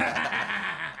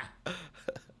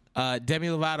 Demi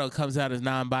Lovato comes out as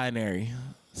non-binary,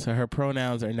 so her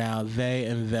pronouns are now they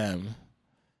and them.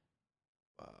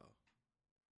 Wow.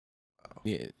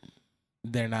 Yeah,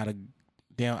 they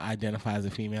don't identify as a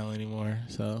female anymore,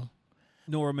 so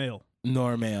Nor a male,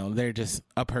 nor male. They're just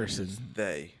a person.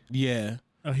 They. Yeah,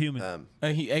 a human.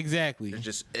 exactly. They're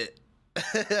just it.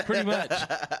 Pretty much.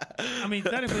 I mean,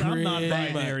 technically, I'm Pretty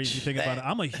non-binary. much. If you think about it,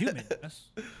 I'm a human. That's,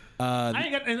 Uh, I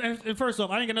ain't got. And first off,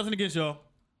 I ain't got nothing against y'all.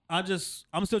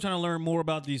 I'm still trying to learn more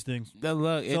about these things.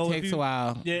 Look, it So if takes you- a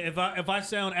while. Yeah, if I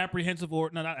sound apprehensive or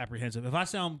not apprehensive, if I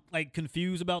sound like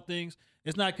confused about things,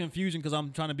 it's not confusion because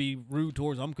I'm trying to be rude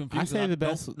towards. I'm confused. I 'cause say the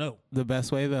best. No, The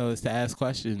best way though is to ask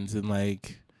questions, and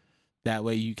like that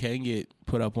way you can get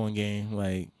put up on game.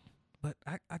 Like but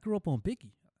I grew up on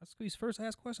Biggie. I squeeze first,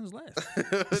 ask questions last.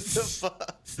 What the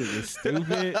fuck?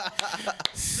 stupid,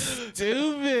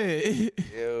 stupid.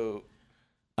 Yo.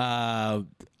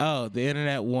 The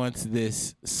internet wants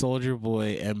this Soulja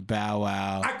Boy and Bow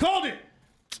Wow. I called it.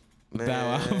 Bow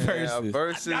Wow versus.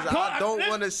 Versus. I I don't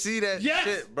want to see that Yes.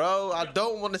 shit, bro. I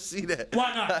don't want to see that.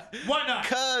 Why not? Why not?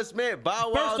 Cause man,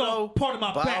 Bow Wow First though. off, part of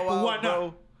my Bow back, but Wow, why not?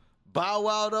 bro. Bow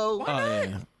Wow though. Oh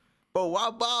yeah. Bro, why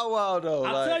Bow Wow though?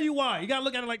 I'll tell you why. You gotta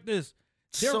look at it like this.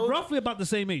 They're So- roughly about the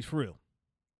same age, for real.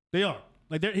 They are.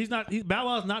 Like Bow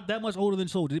Wow's not that much older than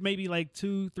Soulja. Maybe like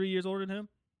 2-3 years older than him.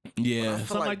 Yeah. I feel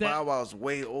something like like that. Bow Wow's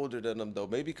way older than him though.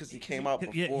 Maybe because he came out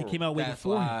before. Yeah, he came out way That's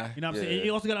before him. why. You know what I'm saying? Yeah. And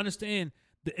you also gotta understand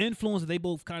the influence that they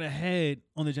both kind of had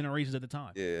on the generations at the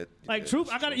time. Yeah. Like yeah, truth,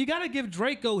 that's you gotta give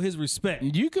Draco his respect.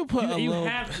 You could put a You little.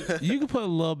 have to. You could put a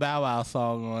little Bow Wow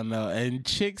song on though, and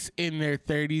chicks in their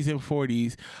 30s and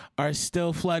 40s are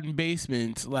still flooding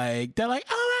basements. Like they're like,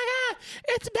 "Oh my god,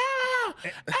 it's Bow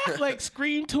Wow!" Like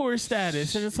Scream Tour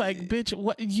status, and it's like, bitch,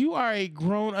 what? You are a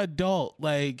grown adult.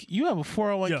 Like you have a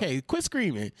 401k. Quit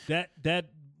screaming. That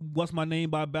What's My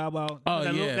Name by Bow Wow. Oh,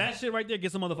 that yeah. That shit right there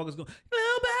gets some motherfuckers going,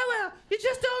 Lil Bow Wow, you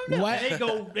just don't know. What?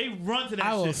 And they run to that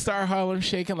I will shit. start Harlem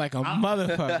shaking like a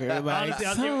motherfucker. Like Honestly,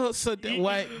 I'll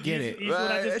what? Get it? You see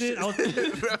what I just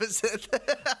did? Represent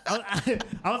that.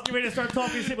 I was getting ready to start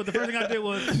talking shit, but the first thing I did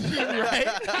was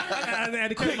I had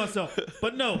to catch myself.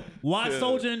 But no, why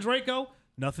Soulja and Draco?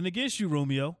 Nothing against you,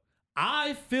 Romeo.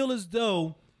 I feel as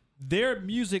though their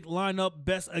music line up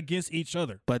best against each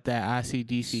other. But that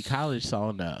ICDC college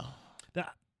song, no.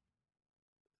 That-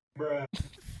 Bruh,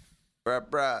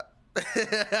 bruh.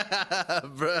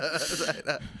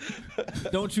 Bruh.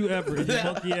 Don't you ever in your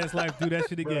monkey ass life do that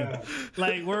shit again.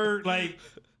 Like we're like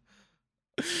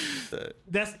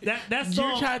that You're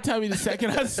song. trying to tell me the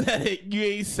second I said it, you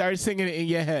ain't start singing it in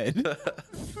your head.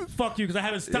 Fuck you, because I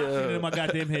haven't stopped singing it in my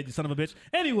goddamn head, you son of a bitch.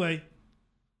 Anyway,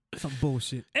 some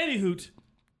bullshit. Anywho,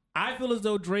 I feel as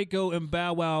though Draco and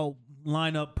Bow Wow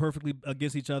line up perfectly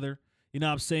against each other. You know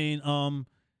what I'm saying?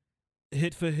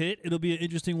 Hit for hit, it'll be an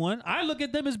interesting one. I look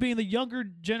at them as being the younger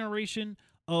generation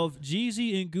of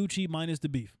Jeezy and Gucci minus the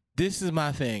beef. This is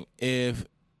my thing. If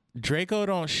Draco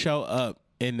don't show up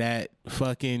in that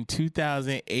fucking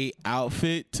 2008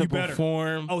 outfit to You better.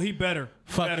 perform, Oh, he better.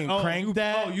 fucking Better. crank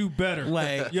that. Oh, you better.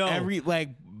 like Yo. every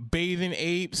like bathing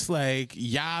apes, like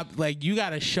yob, like you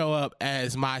gotta show up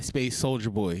as MySpace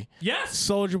Soulja Boy. Yes,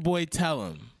 Soulja Boy, tell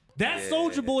him. that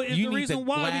Soulja Boy is You the need reason the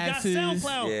why glasses. we got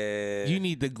SoundCloud. Yeah. You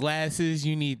need the glasses.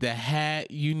 You need the hat.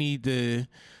 You need the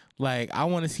like. I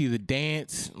want to see the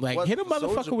dance. Like hit a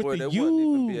motherfucker with the There wouldn't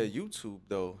even be you. a YouTube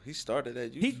though. He started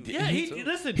at YouTube. He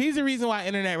listen. He's the reason why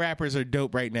internet rappers are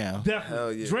dope right now. Definitely.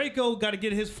 Hell yeah. Draco got to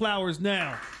get his flowers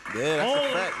now. Yeah,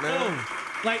 that's a fact, man.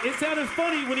 Like it sounded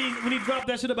funny when he dropped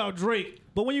that shit about Drake,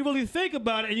 but when you really think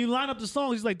about it and you line up the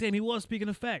songs, he's like, damn, he was speaking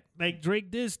of fact. Like Drake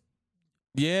did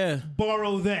Yeah.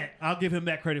 borrow that. I'll give him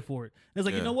that credit for it. It's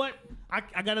like, you Yeah. know what? I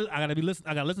gotta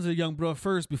listen to the young bro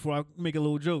first before I make a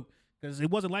little joke, because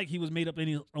it wasn't like he was made up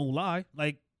any old lie.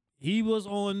 Like he was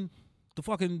on the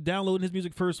fucking downloading his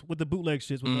music first with the bootleg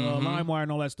shits, with the LimeWire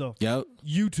and all that stuff. Yep.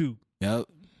 YouTube. Yep.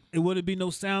 It wouldn't be no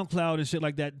SoundCloud and shit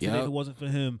like that today Yep. if it wasn't for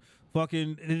him.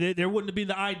 Fucking, there wouldn't have been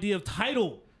the idea of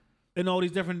Tidal and all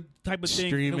these different type of things if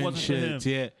Streaming it wasn't for him. shits,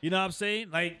 yeah. You know what I'm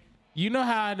saying? Like, You know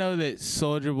how I know that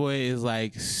Soulja Boy is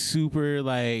like super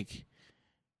like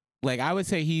I would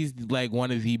say he's like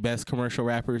one of the best commercial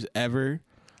rappers ever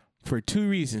for two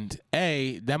reasons.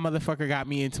 A, that motherfucker got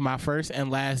me into my first and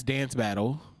last dance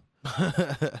battle.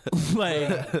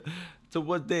 Like To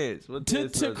what dance? What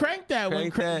dance to was it? crank that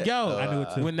Crank when that? yo, I knew it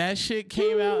too. when that shit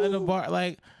came out in the bar,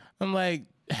 like I'm like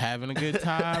having a good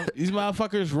time. These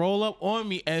motherfuckers roll up on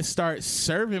me and start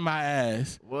serving my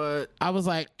ass. What? I was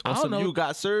like, I On don't some know. you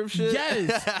got served shit?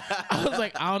 Yes. I was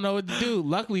like, I don't know what to do.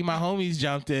 Luckily, my homies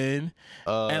jumped in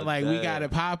and like we got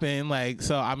it popping. Like,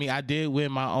 so I mean, I did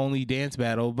win my only dance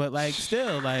battle, but like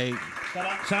still, like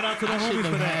shout out to the homies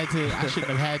for that. I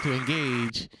shouldn't have had to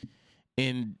engage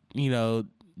in,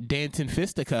 dancing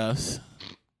fisticuffs.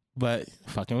 But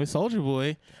fucking with Soulja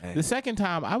Boy. Hey. The second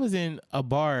time I was in a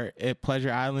bar at Pleasure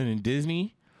Island in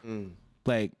Disney.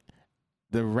 Like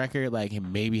the record like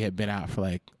maybe had been out for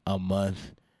like a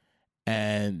month.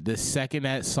 And the second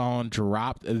that song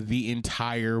dropped, the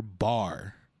entire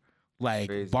bar, like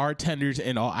Crazy. bartenders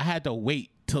and all, I had to wait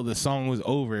till the song was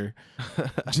over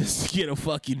just to get a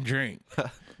fucking drink.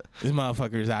 These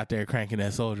motherfuckers out there cranking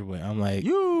that Soulja Boy. I'm like,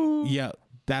 yep,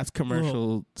 that's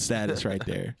commercial status right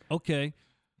there. Okay.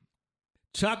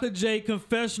 Chocolate J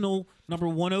Confessional number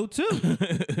 102.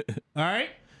 All right.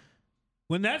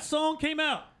 When that song came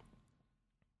out,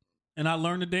 and I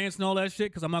learned to dance and all that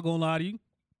shit, because I'm not gonna lie to you,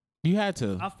 You had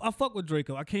to. I fuck with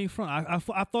Draco. I came from. I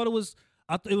thought it was.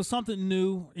 It was something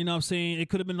new. You know what I'm saying? It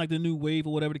could have been like the new wave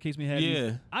or whatever the case may have.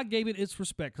 Yeah. I gave it its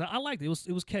respect. I liked it.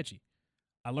 It was catchy.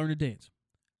 I learned to dance.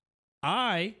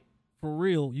 I, for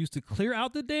real, used to clear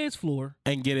out the dance floor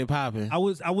And get it popping. I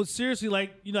would seriously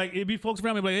like, you know, like it'd be folks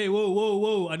around me like, hey,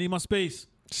 whoa, I need my space.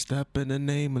 Step in the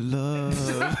name of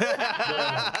love.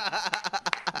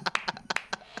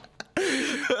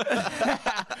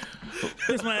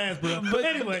 Kiss my ass, bro. But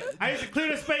anyway, I used to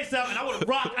clear the space out and I would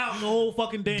rock out the whole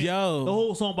fucking dance. Yo. The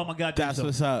whole song by my goddamn That's self.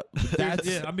 what's up. That's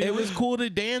Yeah, I mean, it was cool to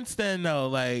dance then though.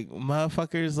 Like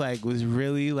motherfuckers like was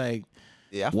really like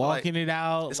Yeah, I feel walking like it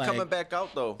out. it's like, coming back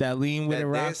out though. That lean with That it,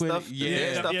 rock dance with stuff, it. the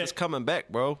dance stuff Yeah. is coming back,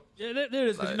 bro. Yeah, there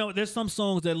is. 'Cause, you know, there's some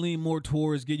songs that lean more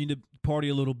towards getting you to party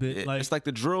a little bit. It's like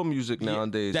the drill music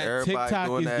nowadays. That Everybody TikTok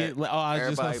doing is that. getting. Oh, I was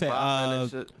just gonna Everybody bopping and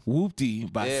say, shit.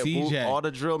 "Whoopty" by Yeah, CJ. all the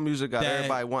drill music got That-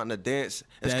 everybody wanting to dance.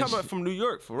 It's that coming sh- from New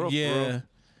York, for real. For yeah. real.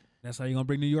 that's how you're gonna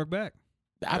bring New York back.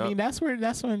 I mean, that's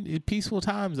when peaceful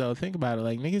times though. Think about it.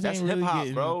 Like niggas That's ain't hip really hop,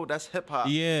 getting. bro. That's hip hop.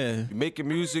 Yeah. You making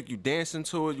music, you dancing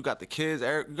to it. You got the kids,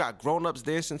 you got grown ups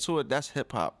dancing to it. That's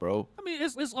hip hop, bro. I mean,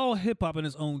 it's all hip hop in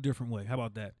its own different way. How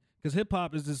about that? Because hip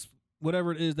hop is just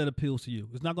whatever it is that appeals to you.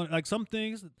 It's not gonna like some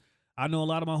things. I know a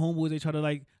lot of my homeboys. They try to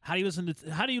like, how do you listen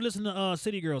to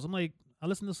City Girls? I'm like, I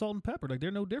listen to Salt and Pepper. Like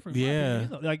they're no different. Yeah.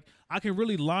 Like I can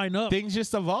really line up. Things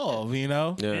just evolve, you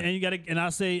know. Yeah. And you gotta, and I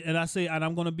say, and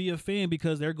I'm gonna be a fan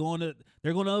because they're gonna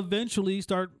eventually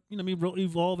start, you know,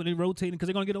 evolving and rotating because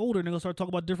they're gonna get older and they're gonna start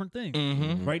talking about different things.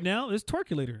 Mm-hmm. Right now, it's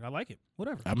Twerkulator. I like it.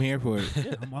 Whatever. I'm here for it.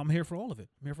 Yeah, I'm here for all of it.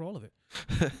 I'm here for all of it.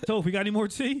 So, if we got any more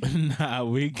tea? Nah,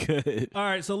 we good. All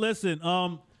right. So listen,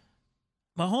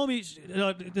 my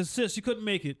homie, the sis, she couldn't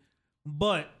make it,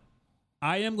 but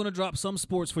I am going to drop some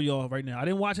sports for y'all right now. I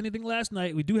didn't watch anything last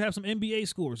night. We do have some NBA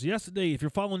scores. Yesterday, if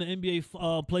you're following the NBA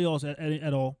playoffs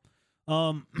at all,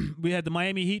 we had the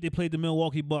Miami Heat. They played the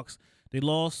Milwaukee Bucks. They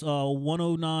lost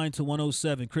 109 to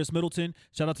 107. Chris Middleton,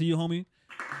 shout out to you, homie.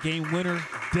 Game winner,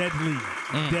 deadly.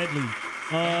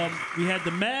 We had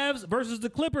the Mavs versus the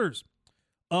Clippers.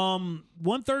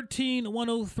 113 to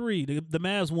 103. The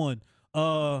Mavs won.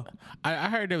 I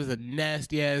heard there was a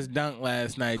nasty ass dunk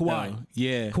last night. Kawhi. Though.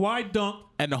 Yeah. Kawhi dunked.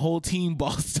 And the whole team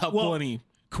bossed up on him.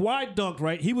 Kawhi dunked,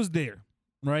 right? He was there,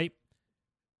 right?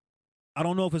 I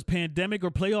don't know if it's pandemic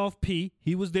or playoff P.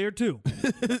 He was there too.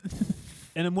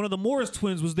 And then one of the Morris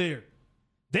twins was there.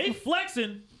 They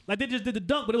flexing like they just did the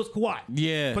dunk, but it was Kawhi.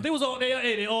 Yeah. But they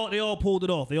all pulled it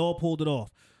off. They all pulled it off.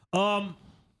 And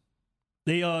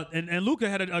Luka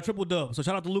had a triple dub. So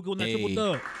shout out to Luka on that triple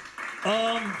dub.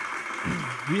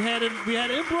 We had it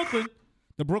in Brooklyn.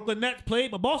 The Brooklyn Nets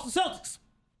played my Boston Celtics.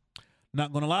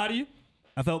 Not gonna lie to you,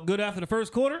 I felt good after the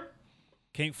first quarter.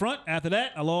 Can't front. After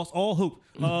that, I lost all hope.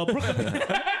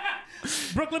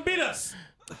 Brooklyn beat us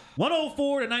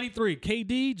 104 to 93.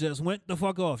 KD just went the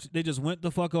fuck off. They just went the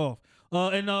fuck off.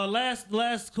 And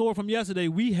last score from yesterday,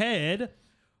 we had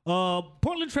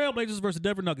Portland Trailblazers versus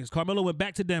Denver Nuggets. Carmelo went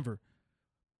back to Denver.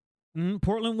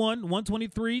 Portland won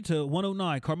 123 to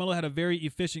 109. Carmelo had a very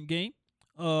efficient game.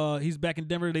 He's back in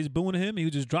Denver. They's booing him. He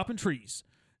was just dropping trees.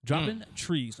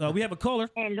 Trees. We have a caller.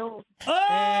 Hello.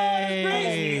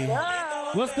 Hey.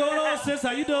 What's going on, sis?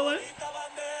 How you doing?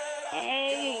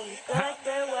 Hey, good.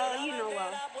 Well, you know,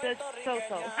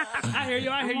 so. I hear you.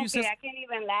 I hear you, okay. sis. I can't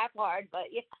even laugh hard, but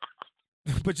yeah,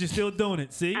 But you're still doing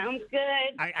it. See? I'm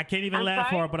good. I can't even I'm laugh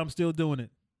sorry? hard, but I'm still doing it.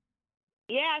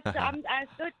 Yeah, I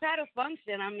still try to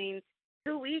function. I mean,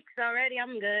 2 weeks already.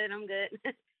 I'm good.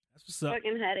 That's what's up.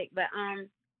 Fucking headache, but I'm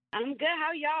good.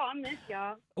 How y'all? I miss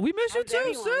y'all. We miss you How's too,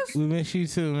 everyone? sis. We miss you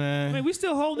too, man. Man, we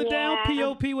still holding it down Yeah.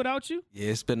 POP without you.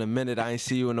 Yeah, it's been a minute. I ain't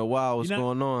see you in a while. What's You know-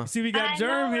 going on? See, we got I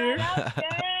Germ know, here. right?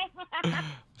 Okay.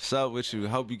 What's up with you?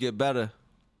 Hope you get better.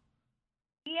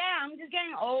 Yeah, I'm just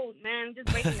getting old, man. I'm just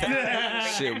breaking down.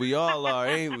 Shit, we all are,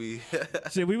 ain't we?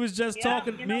 Shit, we was just Yeah,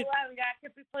 talking. you Me, know what? We gotta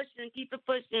keep it pushing. Keep it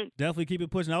pushing. definitely keep it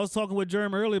pushing. I was talking with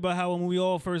Germ earlier about how when we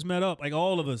all first met up, like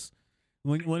all of us,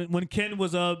 when Ken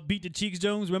was beat the Cheeks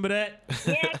Jones, remember that?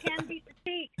 Yeah, can beat the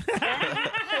cheek.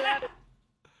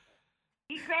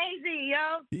 He's crazy,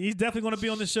 yo. He's definitely going to be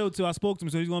on the show too. I spoke to him,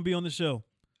 so he's going to be on the show.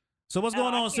 So what's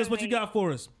going I on, sis? can't What you wait. got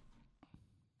for us?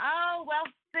 Oh, well,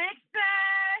 fix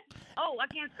that. Oh, I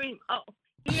can't scream. Oh,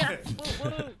 yeah. Woo,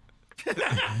 woo.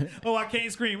 Oh, I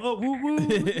can't scream. Oh, woo woo.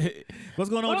 What's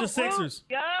going on with your Sixers?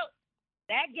 Yo,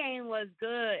 that game was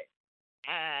good.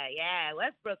 Yeah,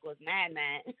 Westbrook was mad.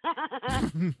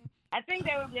 I think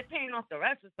they're paying off the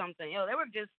refs or something. Yo, they were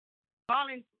just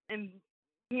calling and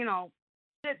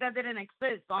shit that didn't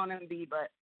exist on Embiid, but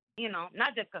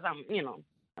not just because I'm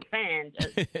a fan.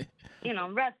 Just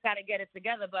refs got to get it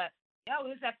together. But yo, it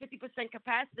was at 50%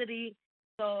 capacity,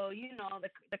 so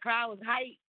the crowd was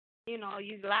hyped. You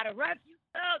a lot of refs. You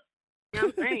suck. You know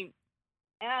what I'm saying?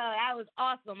 Yeah, that was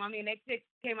awesome. I mean, they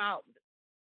came out,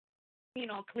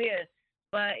 clear.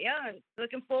 But yeah,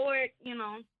 looking forward,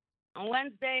 on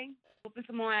Wednesday, whooping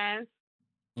some more ass.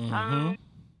 Mhm.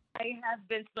 I have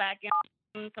been slacking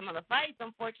on some of the fights.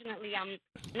 Unfortunately, I'm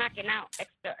knocking out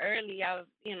extra early. I was,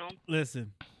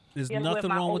 Listen, there's dealing nothing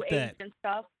my wrong old with that. age and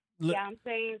stuff. Look- Yeah, I'm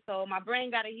saying. So my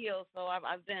brain got to heal. So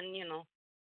I've been,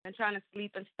 been trying to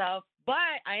sleep and stuff. But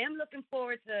I am looking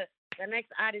forward to the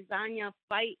next Adesanya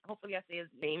fight. Hopefully, I say his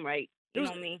name right. You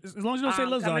know me. As long as you don't say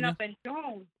Coming lasagna. up in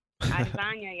June.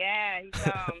 Adesanya, yeah,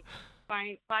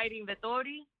 he's fighting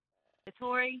Vittori.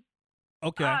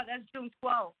 Okay. That's June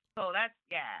 12th. So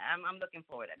I'm looking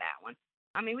forward to that one.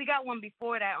 I mean, we got one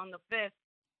before that on the 5th.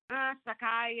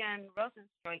 Sakai and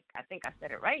Rosenstruik. I think I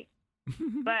said it right.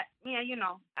 But yeah,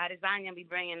 Adesanya be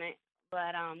bringing it.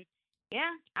 But yeah,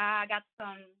 I got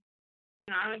some.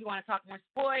 I don't know if you want to talk more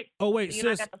sports. Oh wait, You know,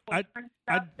 I sis, got the I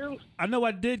stuff too. I know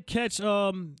I did catch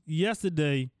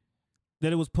yesterday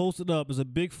that it was posted up. There's a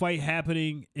big fight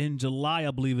happening in July,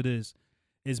 I believe it is.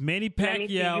 It's Manny Let me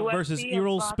see, Pacquiao versus UFC or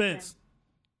Errol boxing? Spence.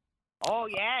 Oh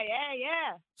yeah.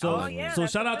 So Oh, yeah, so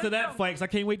that's shout a out to good that one. fight because I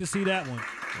can't wait to see that one.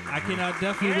 I cannot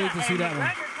definitely wait to see and that one.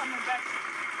 McGregor coming back,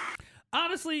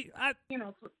 Honestly,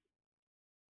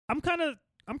 to-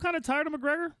 I'm kind of tired of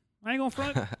McGregor. I ain't gonna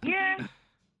front. Yeah,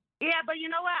 but you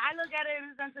know what? I look at it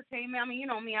as entertainment. I mean, you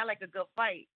know me, I like a good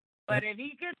fight. But if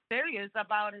he gets serious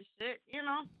about his shit,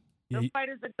 Yeah, the fight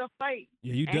is a good fight.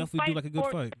 Yeah, you And definitely do fight like a good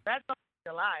sports, fight. That's on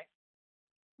July.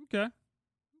 Okay.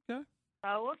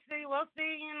 So we'll see,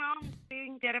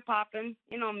 see, get it popping.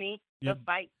 You know me, Yep. the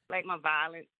fight, like my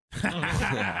violence.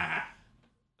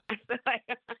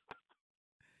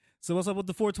 So what's up with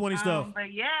the 420 stuff?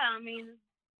 But yeah, I mean,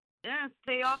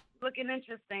 stay off looking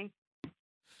interesting.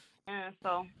 And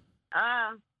so,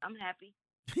 I'm happy.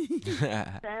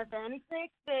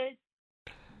 76ers.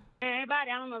 Everybody,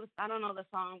 I don't know the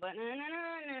song, but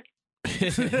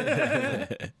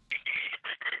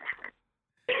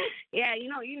yeah, you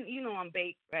know I'm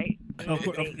baked, right? Of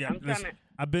course, Baked. yeah. I'm trying to.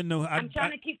 I've been no. I'm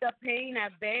trying to keep the pain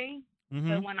at bay, Mhm.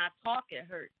 but when I talk, it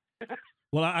hurts.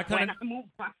 Well, I When kind of I move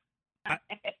my.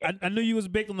 I knew you was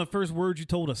baked on the first words you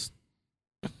told us.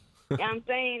 Yeah, I'm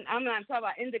saying I'm not talking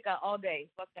about indica all day.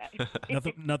 Fuck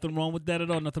that. Nothing wrong with that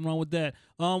at all. Nothing wrong with that.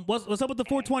 What's up with the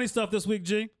 420 stuff this week,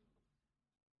 G?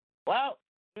 Well,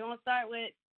 we're gonna start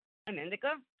with an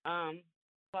indica.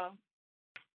 Well,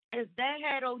 it's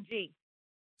Deadhead OG. Say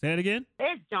that again.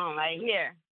 This John right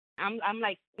here. I'm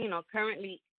like,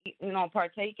 currently,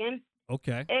 partaking.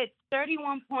 Okay. It's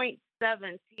 31.7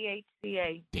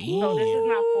 THCA. Damn. So this is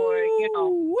not for,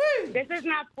 this is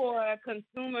not for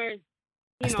consumers,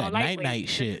 That's that lightweight. night-night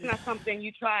This shit. is not something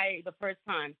you try the first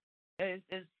time. It's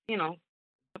a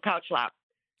couch lock.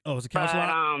 Oh, it's a couch But,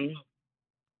 lock.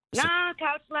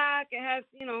 couch lock. It has,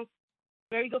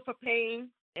 very good for pain.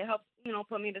 It helps,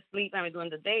 put me to sleep. I mean, during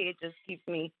the day, it just keeps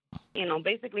me,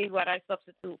 basically what I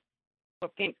substitute for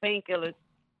painkillers.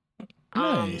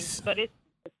 Nice. But it's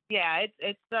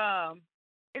an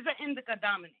indica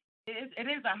dominant. It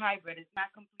is a hybrid. It's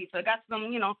not complete. So it got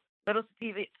some, little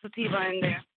sativa in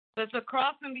there. So it's a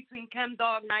crossing between Chem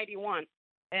Dog 91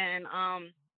 and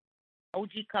OG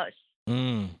Kush.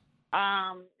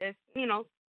 It's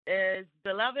is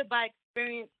beloved by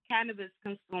experienced cannabis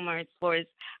consumers for its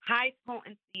high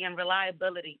potency and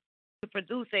reliability to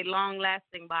produce a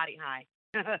long-lasting body high.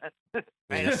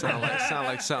 Yeah, sound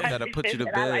like something that'll put you to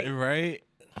That I bed. like. Right?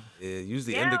 Yeah,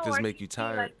 usually Yeah, indicas or make you feel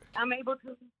tired. like I'm able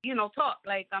to, talk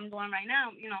like I'm doing right now.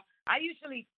 I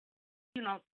usually,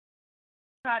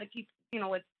 try to keep,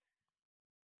 with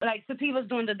like sativas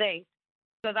during the day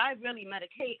because I really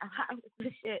medicate a lot with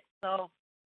this shit. So,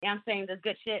 yeah, I'm saying there's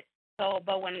good shit. So,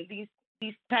 but when these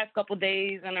past couple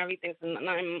days and everything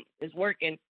is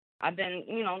working, I've been,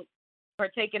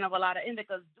 partaking of a lot of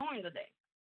indicas during the day,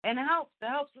 and it helps. It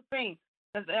helps with pain.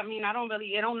 Cause I mean,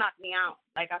 it don't knock me out.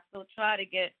 Like I still try to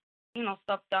get,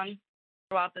 stuff done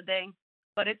throughout the day,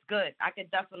 but it's good. I could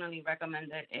definitely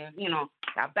recommend it. If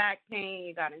got back pain,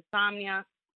 you got insomnia,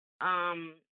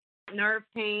 nerve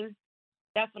pain,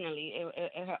 definitely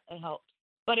it helps.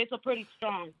 But it's a pretty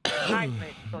strong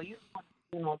hybrid, so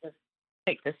just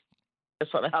take this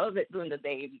just for the hell of it during the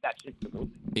day if you got shit to do.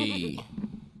 Hey.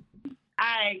 All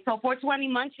right, so 420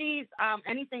 munchies,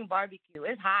 anything barbecue.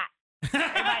 It's hot.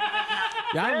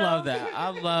 Yeah, I love that. I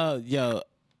love, yo,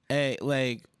 hey,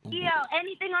 like. Yo,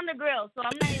 anything on the grill. So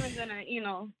I'm not even gonna, you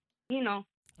know.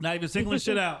 Not even singling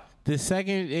shit out. The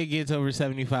second it gets over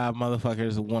 75,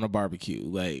 motherfuckers want a barbecue.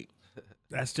 Like,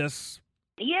 that's just.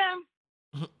 Yeah.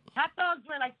 Hot dogs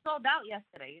were like sold out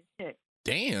yesterday. Shit.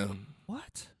 damn.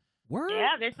 What? Word? Yeah,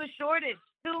 there's a shortage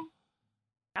too.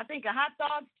 I think of hot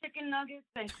dogs, chicken nuggets,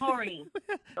 and chlorine.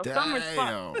 So summer's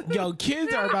fucked. Yo,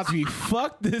 kids are about to be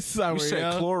fucked this summer. You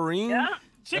said yo. chlorine? Yeah.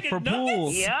 Chicken For nuggets?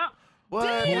 pools. Yeah. What?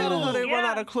 How the hell they run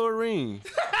Yeah. out of chlorine?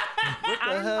 What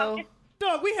the hell?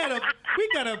 Dog, we got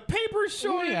a paper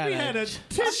shortage. We had a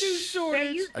tissue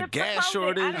shortage. A gas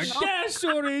shortage. A gas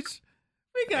shortage.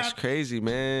 We That's got crazy,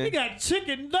 man. we got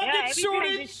chicken Yeah, nugget everything's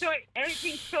shortage. short.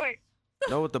 Everything's short.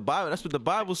 Know what the Bible? That's what the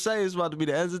Bible says. It's about to be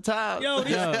the end of time. Yo,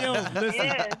 listen.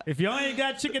 Yeah. If y'all ain't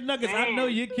got chicken nuggets, I know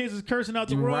your kids is cursing out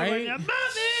the world right Right? now. Mommy,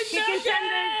 Chicken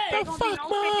tenders. They The gonna fuck, be no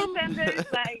Mom? chicken tenders.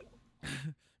 Like,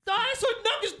 that's what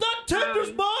nuggets, not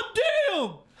tenders, Mom. Damn,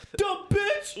 dumb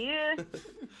bitch. yeah.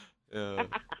 Yeah.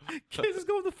 Kids is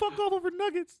going the fuck off over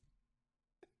nuggets.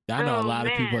 I know a Oh, lot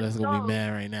of people man. that's going to So- be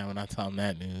mad right now when I tell them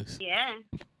that news. Yeah.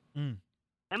 Mm.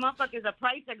 Them motherfuckers, the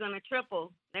price are gonna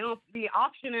triple. They gonna be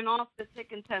auctioning off the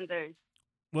chicken tenders.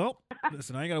 Well,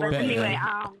 listen, I ain't gotta But worry about anyway,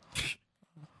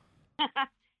 that.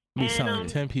 Be and, selling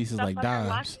 10 pieces stuff like like that,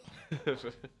 dimes.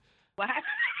 what?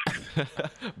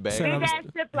 Bang. Said Big I'm- ass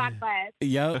Ziploc bag.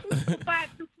 Yup. 2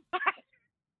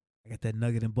 I got that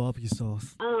nugget and barbecue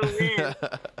sauce. Oh man.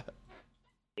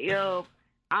 Yo.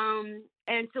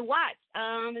 And to watch.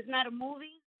 It's not a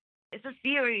movie. It's a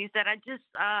series that I just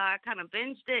kind of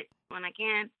binged it when I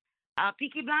can.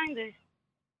 Peaky Blinders.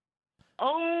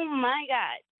 Oh my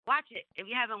God. Watch it if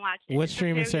you haven't watched it. What It's a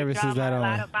streaming serious service is drama, that A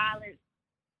lot on? of violence.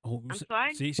 Oh, I'm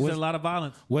sorry? See, she said a lot of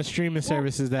violence. What streaming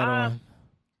service is that on?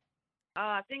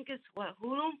 I think it's what,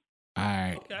 Hulu? All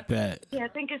right. Okay. Bet. Yeah, I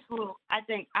think it's Hulu. I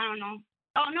don't know.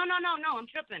 Oh no, I'm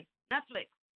tripping. Netflix.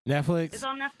 Netflix? It's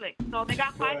on Netflix. So they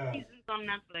got 5 seasons on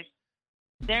Netflix.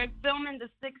 They're filming the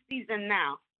 6th season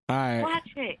now. All right. Watch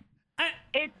it.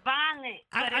 It's violent,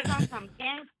 but it's on some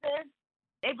gangsters.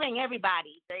 They bring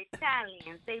everybody. The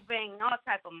Italians. They bring all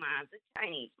type of moms. The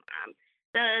Chinese moms.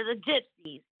 The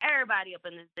gypsies. Everybody up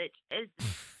in this bitch. It's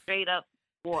straight up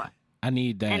war. I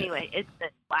need that. Anyway, it's good.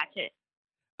 Watch it.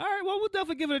 All right, well, we'll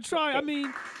definitely give it a try. I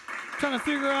mean, trying to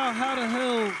figure out how the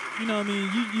hell, you know what I mean,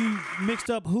 you mixed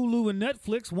up Hulu and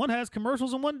Netflix. One has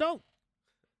commercials and one don't.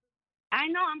 I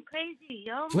know I'm crazy,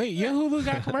 yo. Wait, your Hulu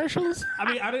got commercials?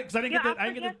 I mean, I didn't get that.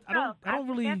 I don't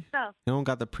really. You don't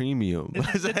got the premium. The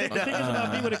thing is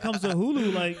about me when it comes to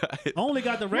Hulu, like, I only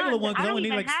got the regular one because I only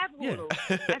need like. have Hulu.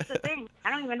 That's the thing.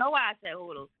 I don't even know why I said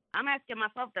Hulu. I'm asking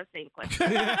myself the same question. I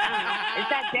don't know. Is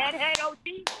that Deadhead OG?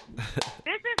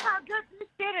 This is how good this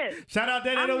shit is. Shout out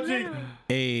Deadhead OG. literally-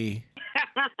 Hey.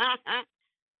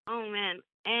 Oh man.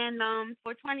 And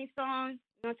 420 songs,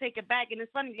 I'm gonna take it back. And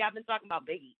it's funny, y'all been talking about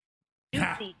Biggie.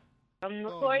 Juicy from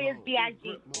Notorious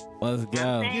B.I.G. Let's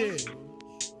go. Yeah. Thanks,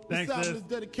 This album sis. is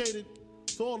dedicated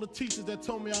to all the teachers that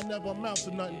told me I never amount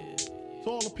to nothing. To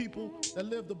all the people that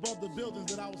lived above the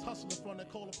buildings that I was hustling from that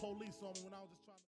called the police on me when I was just trying.